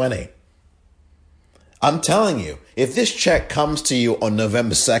 2020. I'm telling you, if this check comes to you on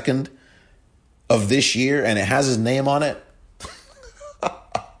November 2nd of this year and it has his name on it,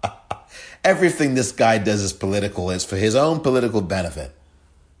 everything this guy does is political. It's for his own political benefit.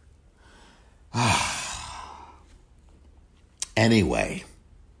 Anyway,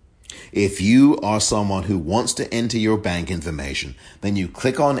 if you are someone who wants to enter your bank information, then you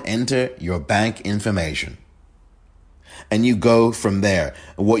click on enter your bank information and you go from there.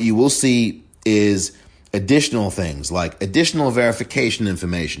 What you will see is additional things like additional verification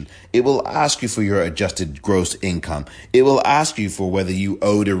information. It will ask you for your adjusted gross income. It will ask you for whether you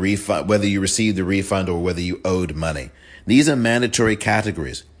owed a refund, whether you received a refund or whether you owed money. These are mandatory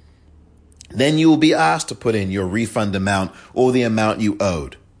categories. Then you will be asked to put in your refund amount or the amount you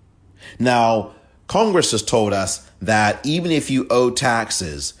owed. Now, Congress has told us that even if you owe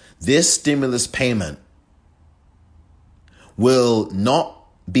taxes, this stimulus payment will not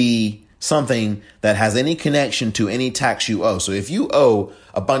be something that has any connection to any tax you owe. So if you owe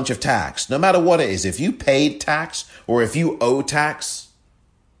a bunch of tax, no matter what it is, if you paid tax or if you owe tax,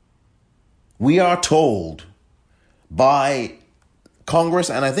 we are told by Congress,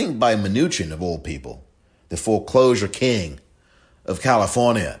 and I think by Mnuchin of all people, the foreclosure king of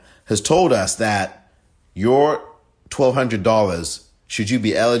California, has told us that your $1,200, should you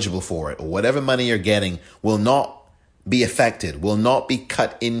be eligible for it, or whatever money you're getting, will not be affected, will not be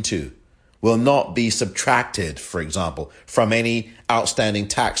cut into, will not be subtracted, for example, from any outstanding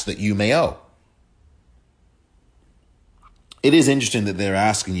tax that you may owe. It is interesting that they're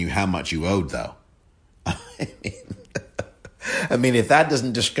asking you how much you owed, though. I mean, if that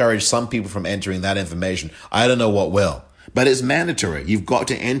doesn't discourage some people from entering that information, I don't know what will. But it's mandatory. You've got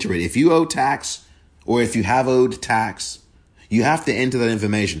to enter it. If you owe tax or if you have owed tax, you have to enter that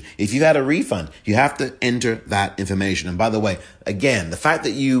information. If you had a refund, you have to enter that information. And by the way, again, the fact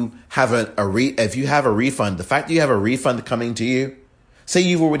that you have if you have a refund, the fact that you have a refund coming to you, say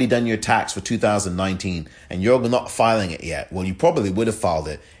you've already done your tax for 2019 and you're not filing it yet. Well, you probably would have filed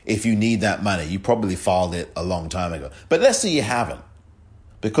it if you need that money. You probably filed it a long time ago. But let's say you haven't,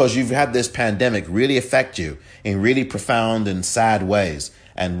 because you've had this pandemic really affect you in really profound and sad ways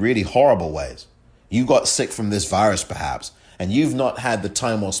and really horrible ways. You got sick from this virus perhaps, and you've not had the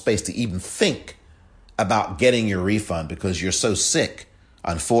time or space to even think about getting your refund because you're so sick.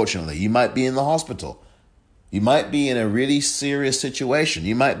 Unfortunately, you might be in the hospital. You might be in a really serious situation.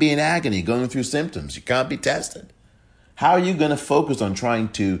 You might be in agony, going through symptoms. You can't be tested. How are you going to focus on trying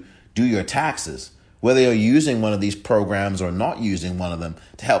to do your taxes, whether you're using one of these programs or not using one of them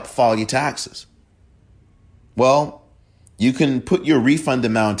to help file your taxes? Well, you can put your refund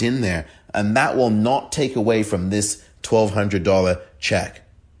amount in there, and that will not take away from this $1,200 check.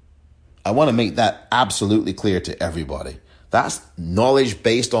 I want to make that absolutely clear to everybody. That's knowledge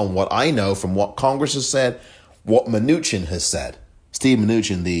based on what I know from what Congress has said, what Mnuchin has said. Steve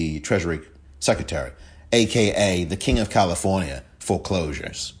Mnuchin, the Treasury Secretary, aka the King of California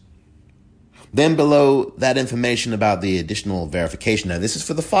foreclosures. Then below that information about the additional verification, now this is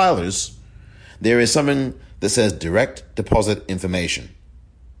for the filers, there is something that says direct deposit information.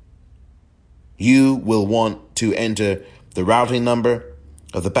 You will want to enter the routing number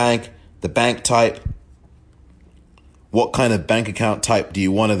of the bank type. What kind of bank account type do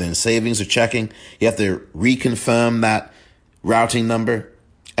you want it in, savings or checking? You have to reconfirm that routing number,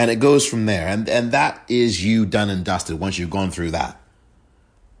 and it goes from there. And that is you done and dusted once you've gone through that.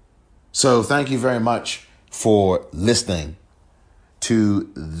 So thank you very much for listening to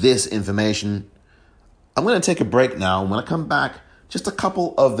this information. I'm going to take a break now. When I come back, just a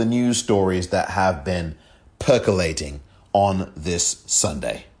couple of the news stories that have been percolating on this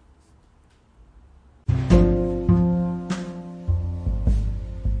Sunday.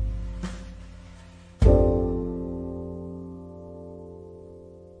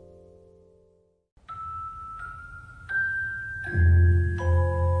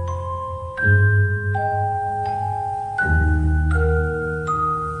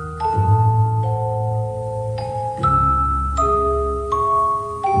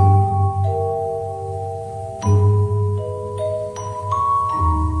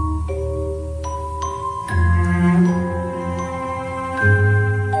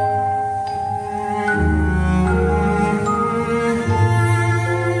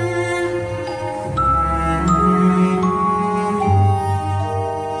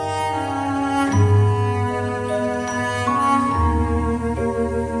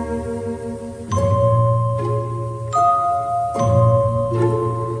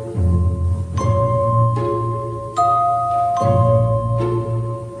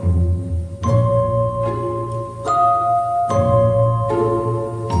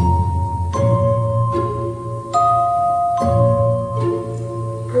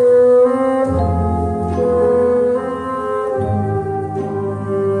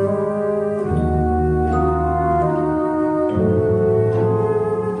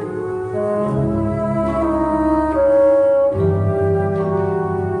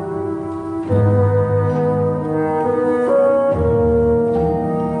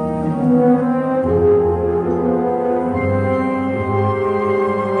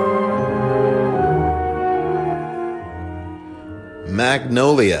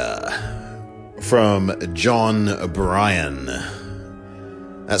 Magnolia from John Bryan.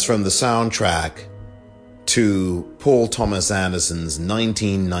 That's from the soundtrack to Paul Thomas Anderson's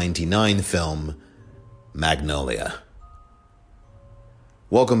 1999 film, Magnolia.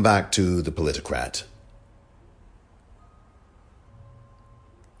 Welcome back to The Politicrat.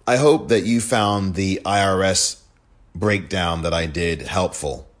 I hope that you found the IRS breakdown that I did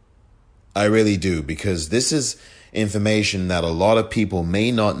helpful. I really do, because this is information that a lot of people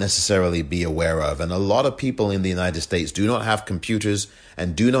may not necessarily be aware of. And a lot of people in the United States do not have computers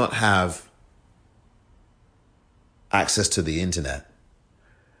and do not have access to the internet.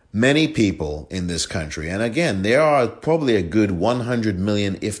 Many people in this country, and again, there are probably a good 100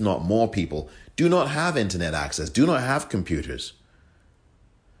 million, if not more people, do not have internet access, do not have computers.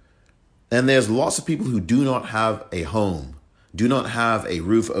 And there's lots of people who do not have a home, do not have a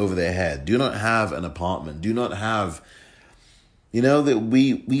roof over their head, do not have an apartment, do not have, that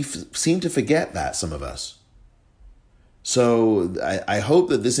we seem to forget that, some of us. So I hope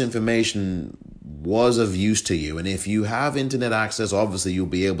that this information was of use to you. And if you have internet access, obviously you'll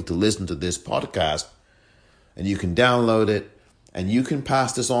be able to listen to this podcast and you can download it and you can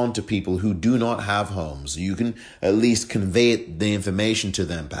pass this on to people who do not have homes. You can at least convey the information to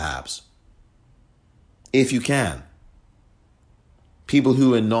them, perhaps, if you can. People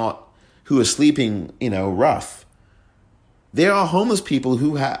who are sleeping, rough. There are homeless people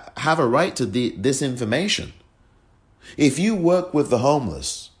who have a right to this information. If you work with the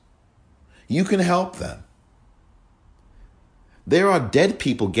homeless, you can help them. There are dead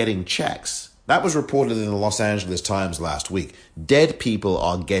people getting checks. That was reported in the Los Angeles Times last week. Dead people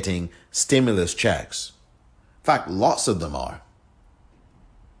are getting stimulus checks. In fact, lots of them are.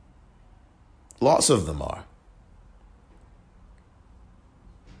 Lots of them are.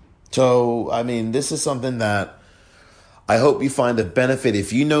 So, this is something that I hope you find a benefit.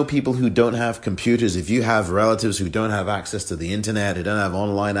 If you know people who don't have computers, if you have relatives who don't have access to the internet, who don't have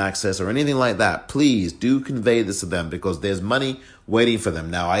online access or anything like that, please do convey this to them, because there's money waiting for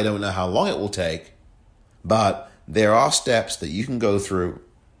them. Now, I don't know how long it will take, but there are steps that you can go through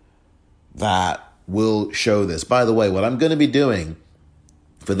that will show this. By the way, what I'm going to be doing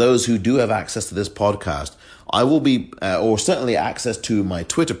for those who do have access to this podcast, I will be, or certainly access to my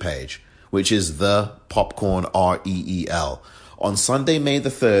Twitter page, which is The Popcorn REEL. On Sunday, May the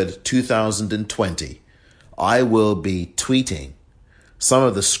 3rd, 2020, I will be tweeting some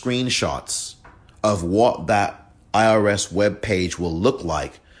of the screenshots of what that IRS webpage will look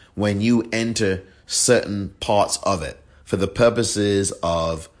like when you enter certain parts of it, for the purposes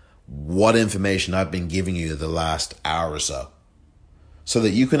of what information I've been giving you the last hour or so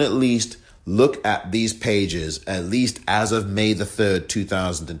that you can at least look at these pages, at least as of May the 3rd,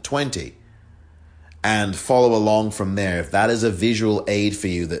 2020, and follow along from there. If that is a visual aid for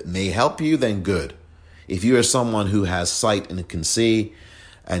you that may help you, then good. If you are someone who has sight and can see,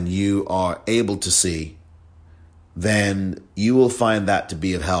 and you are able to see, then you will find that to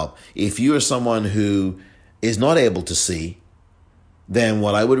be of help. If you are someone who is not able to see, then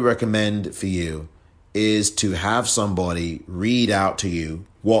what I would recommend for you is to have somebody read out to you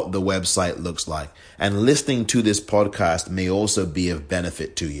what the website looks like. And listening to this podcast may also be of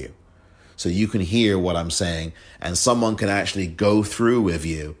benefit to you. So you can hear what I'm saying, and someone can actually go through with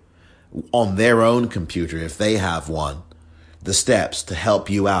you on their own computer, if they have one, the steps to help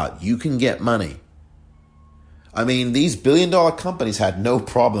you out. You can get money. These billion-dollar companies had no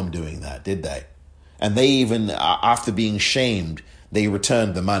problem doing that, did they? And they even, after being shamed, they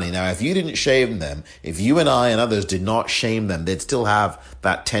returned the money. Now, if you didn't shame them, if you and I and others did not shame them, they'd still have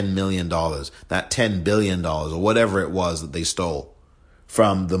that $10 million, that $10 billion, or whatever it was that they stole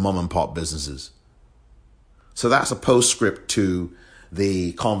from the mom and pop businesses. So that's a postscript to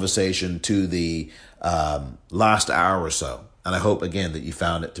the conversation, to the last hour or so. And I hope, again, that you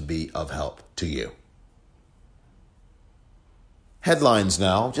found it to be of help to you. Headlines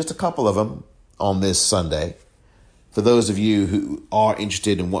now, just a couple of them on this Sunday. For those of you who are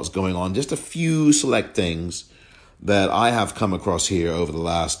interested in what's going on, just a few select things that I have come across here over the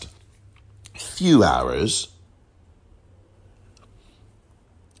last few hours.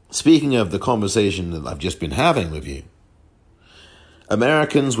 Speaking of the conversation that I've just been having with you,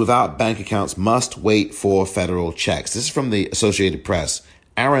 Americans without bank accounts must wait for federal checks. This is from the Associated Press.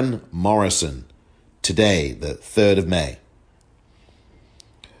 Aaron Morrison, today, the 3rd of May.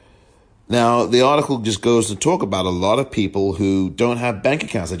 Now, the article just goes to talk about a lot of people who don't have bank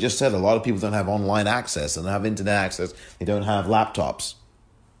accounts. I just said a lot of people don't have online access, they don't have internet access, they don't have laptops.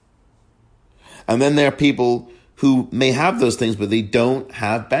 And then there are people who may have those things, but they don't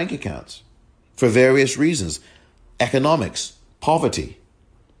have bank accounts for various reasons. Economics. poverty.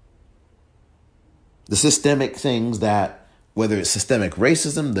 The systemic things that, whether it's systemic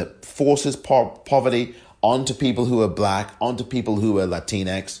racism that forces poverty onto people who are black, onto people who are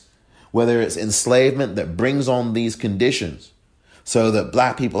Latinx, whether it's enslavement that brings on these conditions so that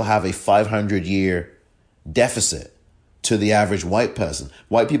black people have a 500-year deficit to the average white person.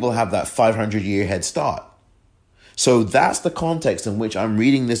 White people have that 500-year head start. So that's the context in which I'm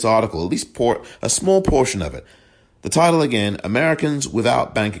reading this article, at least a small portion of it. The title again, Americans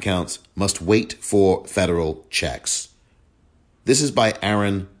without bank accounts must wait for federal checks. This is by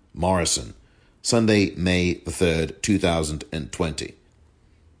Aaron Morrison, Sunday, May the 3rd, 2020.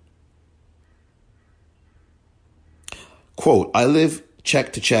 Quote, I live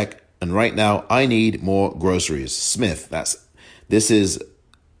check to check, and right now I need more groceries. Smith, this is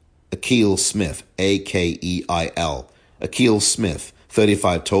Akeil Smith, A-K-E-I-L. Akeil Smith,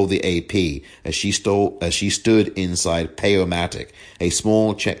 35, told the AP as she stood inside Payomatic, a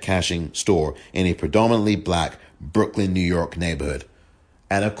small check cashing store in a predominantly black Brooklyn, New York neighborhood.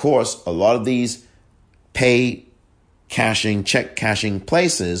 And of course, a lot of these check cashing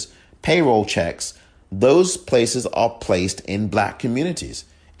places, payroll checks, those places are placed in black communities,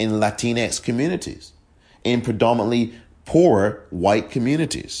 in Latinx communities, in predominantly poorer white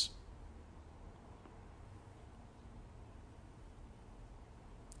communities.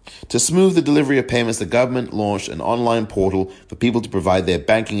 To smooth the delivery of payments, the government launched an online portal for people to provide their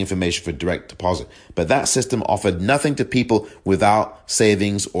banking information for direct deposit. But that system offered nothing to people without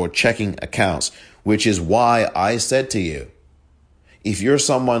savings or checking accounts, which is why I said to you, if you're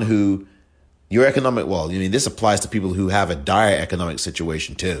someone who, this applies to people who have a dire economic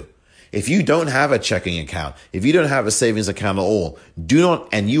situation too. If you don't have a checking account, if you don't have a savings account at all,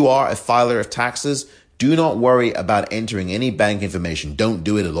 and you are a filer of taxes, do not worry about entering any bank information. Don't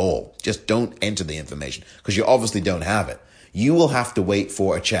do it at all. Just don't enter the information because you obviously don't have it. You will have to wait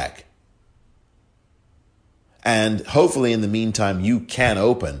for a check. And hopefully in the meantime, you can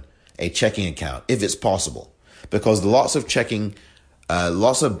open a checking account if it's possible, because lots of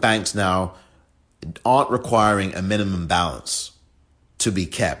banks now aren't requiring a minimum balance to be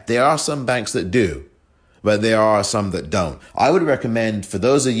kept. There are some banks that do, but there are some that don't. I would recommend, for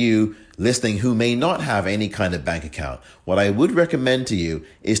those of you listening who may not have any kind of bank account, what I would recommend to you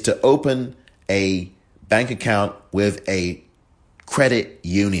is to open a bank account with a credit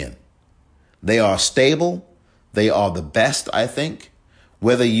union. They are stable. They are the best, I think.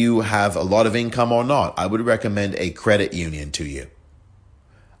 Whether you have a lot of income or not, I would recommend a credit union to you.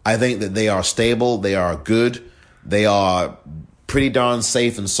 I think that they are stable. They are good. They are pretty darn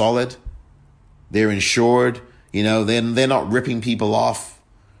safe and solid. They're insured. They're not ripping people off.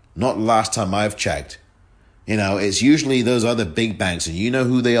 Not the last time I've checked. It's usually those other big banks, and you know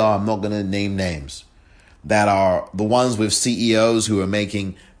who they are. I'm not going to name names. That are the ones with CEOs who are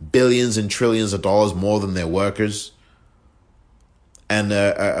making billions and trillions of dollars more than their workers, and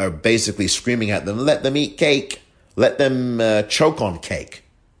are basically screaming at them, let them eat cake. Let them choke on cake.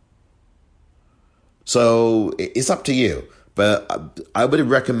 So it's up to you. But I would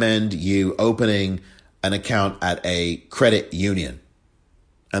recommend you opening an account at a credit union.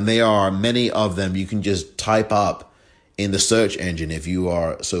 And there are many of them. You can just type up in the search engine, if you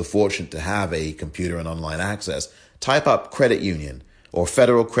are so fortunate to have a computer and online access, type up credit union or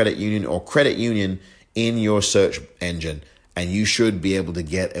federal credit union or credit union in your search engine, and you should be able to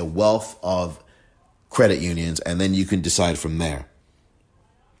get a wealth of credit unions, and then you can decide from there.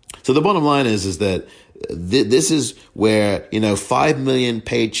 So the bottom line is that this is where, 5 million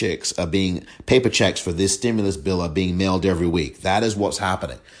paper checks for this stimulus bill are being mailed every week. That is what's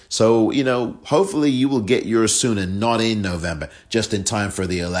happening. So, hopefully you will get yours soon and not in November, just in time for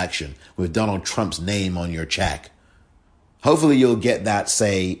the election with Donald Trump's name on your check. Hopefully you'll get that,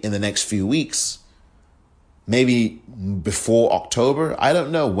 say, in the next few weeks, maybe before October. I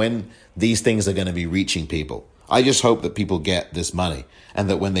don't know when these things are going to be reaching people. I just hope that people get this money, and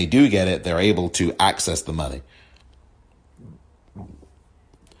that when they do get it, they're able to access the money.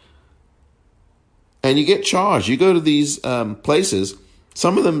 And you get charged. You go to these places.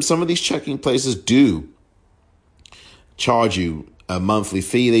 Some of these checking places do charge you a monthly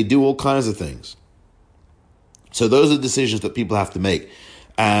fee. They do all kinds of things. So those are decisions that people have to make.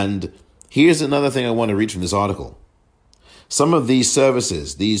 And here's another thing I want to read from this article. Some of these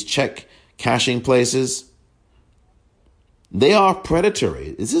services, these check cashing places, they are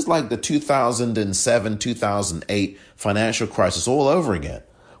predatory. This is like the 2007, 2008 financial crisis all over again,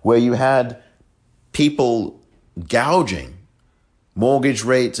 where you had people gouging mortgage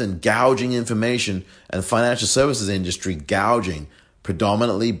rates and gouging information, and financial services industry gouging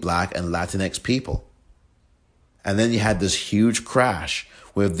predominantly Black and Latinx people. And then you had this huge crash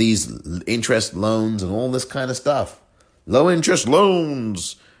with these interest loans and all this kind of stuff. Low interest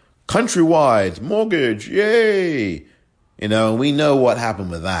loans, countrywide, mortgage, yay. And we know what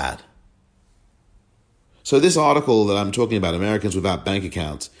happened with that. So this article that I'm talking about, Americans Without Bank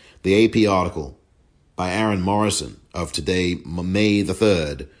Accounts, the AP article by Aaron Morrison of today, May the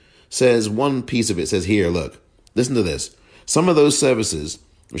 3rd, says one piece of it says here, look, listen to this. Some of those services,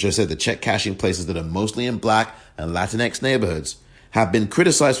 which I said the check cashing places that are mostly in Black and Latinx neighborhoods, have been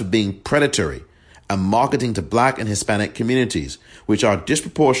criticized for being predatory and marketing to Black and Hispanic communities, which are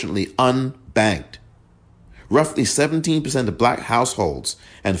disproportionately unbanked. Roughly 17% of Black households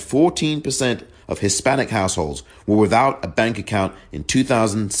and 14% of Hispanic households were without a bank account in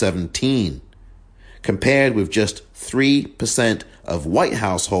 2017, compared with just 3% of white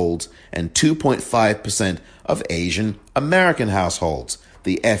households and 2.5% of Asian American households,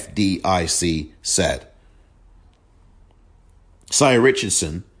 the FDIC said. Cy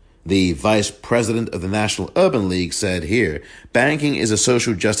Richardson, the vice president of the National Urban League, said here, banking is a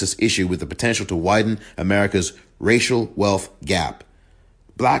social justice issue with the potential to widen America's racial wealth gap.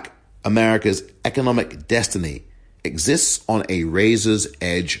 Black America's economic destiny exists on a razor's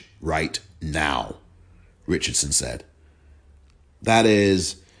edge right now, Richardson said. That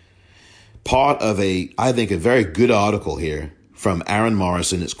is part of I think, a very good article here from Aaron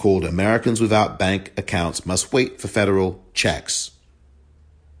Morrison. It's called Americans Without Bank Accounts Must Wait for Federal Checks.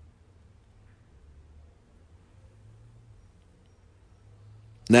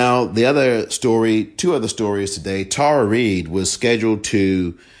 Now, two other stories today. Tara Reid was scheduled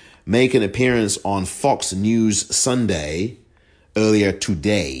to make an appearance on Fox News Sunday earlier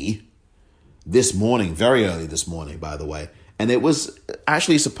today, this morning, very early this morning, by the way. And it was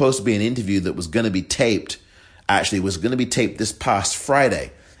actually supposed to be an interview that was going to be taped, this past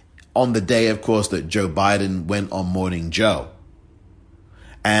Friday, on the day, of course, that Joe Biden went on Morning Joe.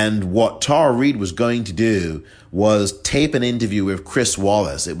 And what Tara Reid was going to do was tape an interview with Chris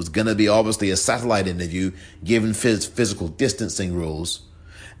Wallace. It was going to be obviously a satellite interview, given physical distancing rules.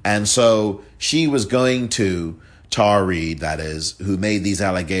 And so she was going to, Tara Reid, that is, who made these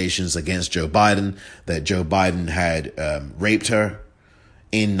allegations against Joe Biden, that Joe Biden had raped her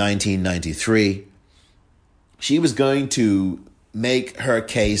in 1993. She was going to make her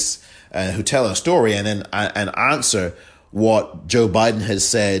case, who tell her story, and then answer what Joe Biden has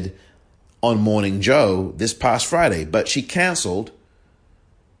said on Morning Joe this past Friday. But she canceled,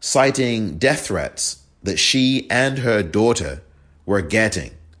 citing death threats that she and her daughter were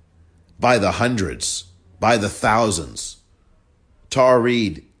getting by the hundreds, by the thousands. Tara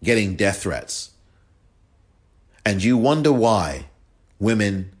Reid getting death threats. And you wonder why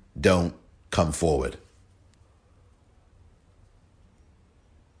women don't come forward.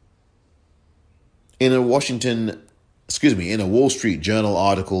 In a Wall Street Journal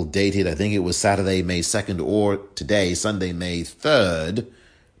article dated, I think it was Saturday, May 2nd, or today, Sunday, May 3rd,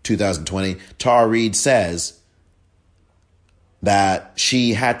 2020, Tara Reid says that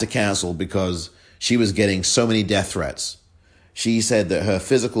she had to cancel because she was getting so many death threats. She said that her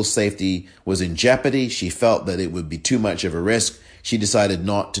physical safety was in jeopardy. She felt that it would be too much of a risk. She decided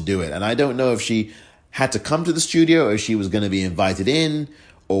not to do it. And I don't know if she had to come to the studio or if she was going to be invited in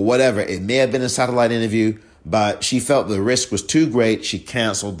or whatever. It may have been a satellite interview, but she felt the risk was too great. She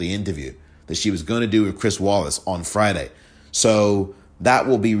canceled the interview that she was going to do with Chris Wallace on Friday. So that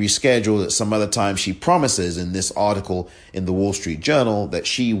will be rescheduled at some other time. She promises in this article in the Wall Street Journal that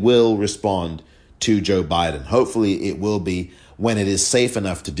she will respond to Joe Biden. Hopefully it will be when it is safe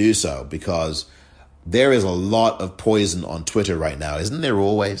enough to do so, because there is a lot of poison on Twitter right now. Isn't there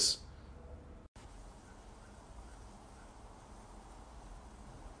always?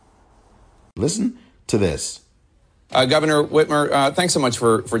 Listen to this. Governor Whitmer, thanks so much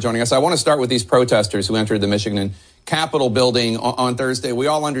for joining us. I want to start with these protesters who entered the Michigan Capitol building on Thursday. We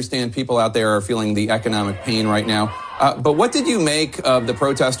all understand people out there are feeling the economic pain right now. But what did you make of the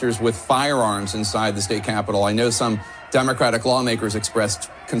protesters with firearms inside the state capitol? I know some Democratic lawmakers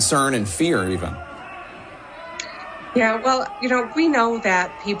expressed concern and fear even. Yeah, well, we know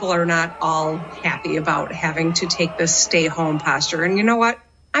that people are not all happy about having to take this stay-home posture. And you know what?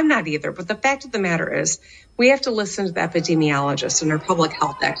 I'm not either. But the fact of the matter is, we have to listen to the epidemiologists and our public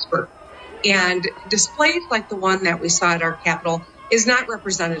health expert. And displays like the one that we saw at our Capitol is not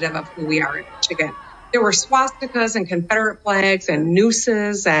representative of who we are in Michigan. There were swastikas and Confederate flags and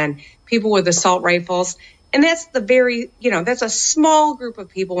nooses and people with assault rifles. And that's that's a small group of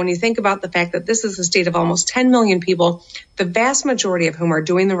people when you think about the fact that this is a state of almost 10 million people, the vast majority of whom are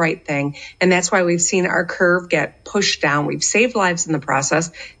doing the right thing. And that's why we've seen our curve get pushed down. We've saved lives in the process.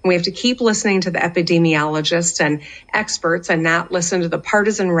 And we have to keep listening to the epidemiologists and experts and not listen to the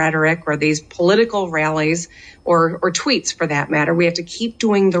partisan rhetoric or these political rallies or tweets for that matter. We have to keep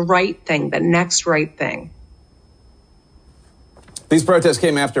doing the right thing, the next right thing. These protests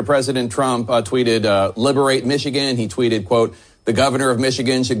came after President Trump tweeted, liberate Michigan. He tweeted, quote, the governor of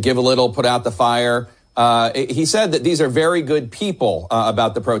Michigan should give a little, put out the fire. He said that these are very good people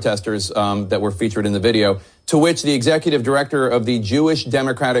about the protesters that were featured in the video, to which the executive director of the Jewish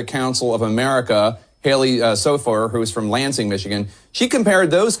Democratic Council of America, Haley Sofer, who is from Lansing, Michigan, she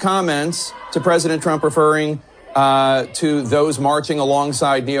compared those comments to President Trump referring to those marching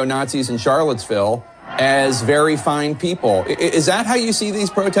alongside neo-Nazis in Charlottesville as very fine people. Is that how you see these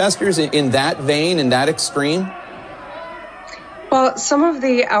protesters, in that vein, in that extreme? Well, some of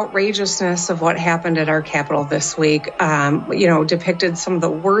the outrageousness of what happened at our Capitol this week, depicted some of the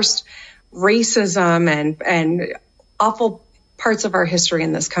worst racism and awful parts of our history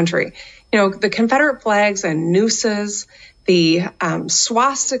in this country. The Confederate flags and nooses, the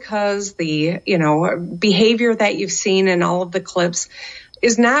swastikas, the behavior that you've seen in all of the clips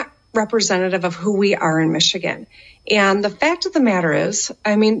is not representative of who we are in Michigan. And the fact of the matter is,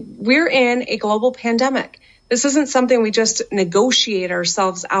 we're in a global pandemic. This isn't something we just negotiate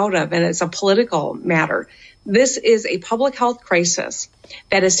ourselves out of, and it's a political matter. This is a public health crisis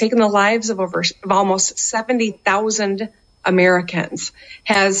that has taken the lives of almost 70,000 Americans,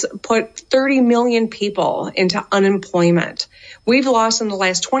 has put 30 million people into unemployment. We've lost in the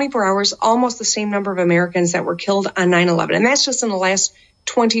last 24 hours almost the same number of Americans that were killed on 9/11, and that's just in the last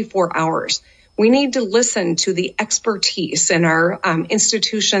 24 hours. We need to listen to the expertise in our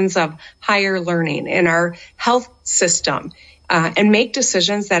institutions of higher learning, in our health system, and make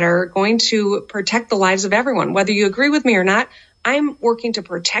decisions that are going to protect the lives of everyone. Whether you agree with me or not, I'm working to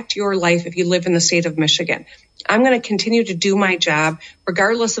protect your life if you live in the state of Michigan. I'm going to continue to do my job,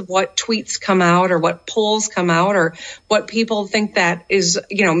 regardless of what tweets come out or what polls come out or what people think that is,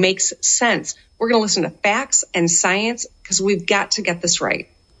 makes sense. We're going to listen to facts and science because we've got to get this right.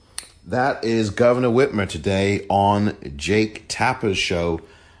 That is Governor Whitmer today on Jake Tapper's show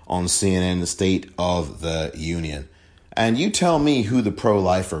on CNN, the State of the Union. And you tell me who the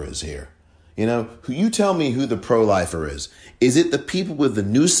pro-lifer is here. You tell me who the pro-lifer is. Is it the people with the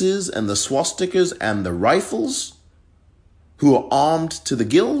nooses and the swastikas and the rifles who are armed to the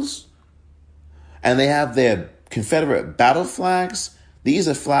gills? And they have their Confederate battle flags? These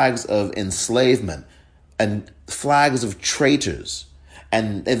are flags of enslavement and flags of traitors.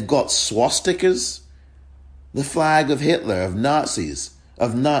 And they've got swastikas, the flag of Hitler, of Nazis,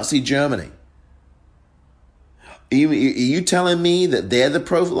 of Nazi Germany. Are you telling me that they're the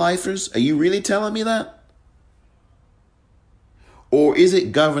pro-lifers? Are you really telling me that? Or is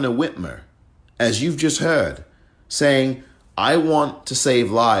it Governor Whitmer, as you've just heard, saying, I want to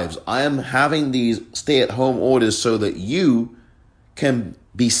save lives. I am having these stay-at-home orders so that you can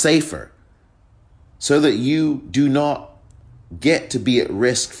be safer, so that you do not get to be at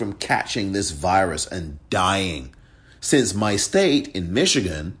risk from catching this virus and dying. Since my state in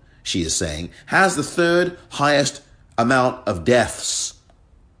Michigan, she is saying, has the third highest amount of deaths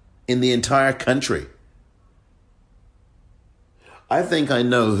in the entire country. I think I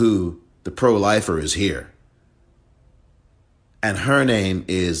know who the pro-lifer is here. And her name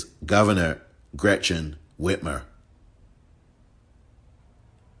is Governor Gretchen Whitmer.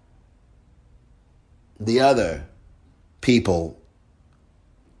 The other people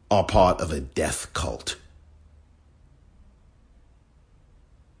are part of a death cult.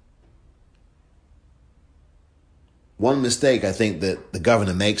 One mistake I think that the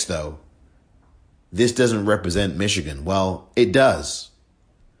governor makes, though, this doesn't represent Michigan. Well, it does.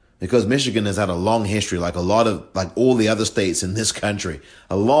 Because Michigan has had a long history, like all the other states in this country,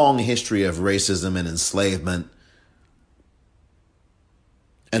 a long history of racism and enslavement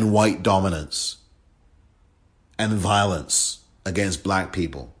and white dominance and violence against black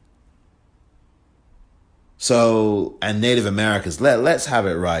people. So, and Native Americans, let's have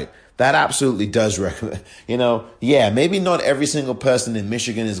it right. That absolutely does recommend, maybe not every single person in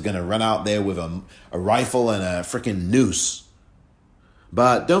Michigan is going to run out there with a rifle and a freaking noose.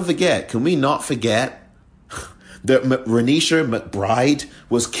 But don't forget, can we not forget that Renisha McBride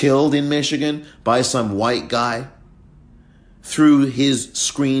was killed in Michigan by some white guy through his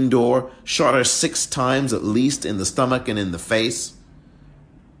screen door, shot her 6 times at least in the stomach and in the face,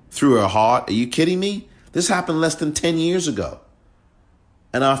 through her heart. Are you kidding me? This happened less than 10 years ago.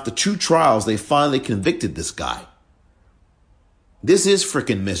 And after 2 trials, they finally convicted this guy. This is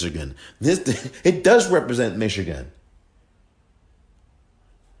frickin' Michigan. It does represent Michigan.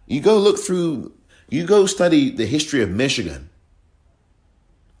 You go study the history of Michigan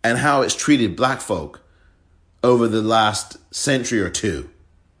and how it's treated black folk over the last century or 2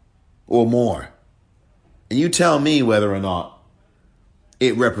 or more. And you tell me whether or not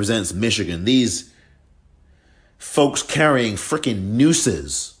it represents Michigan. These folks carrying frickin'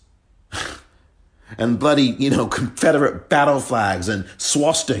 nooses and bloody, Confederate battle flags and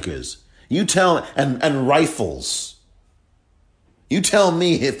swastikas. And rifles. You tell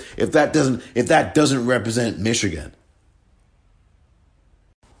me if that doesn't represent Michigan.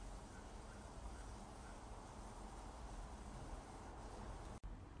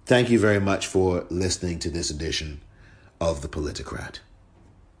 Thank you very much for listening to this edition of The Politicrat.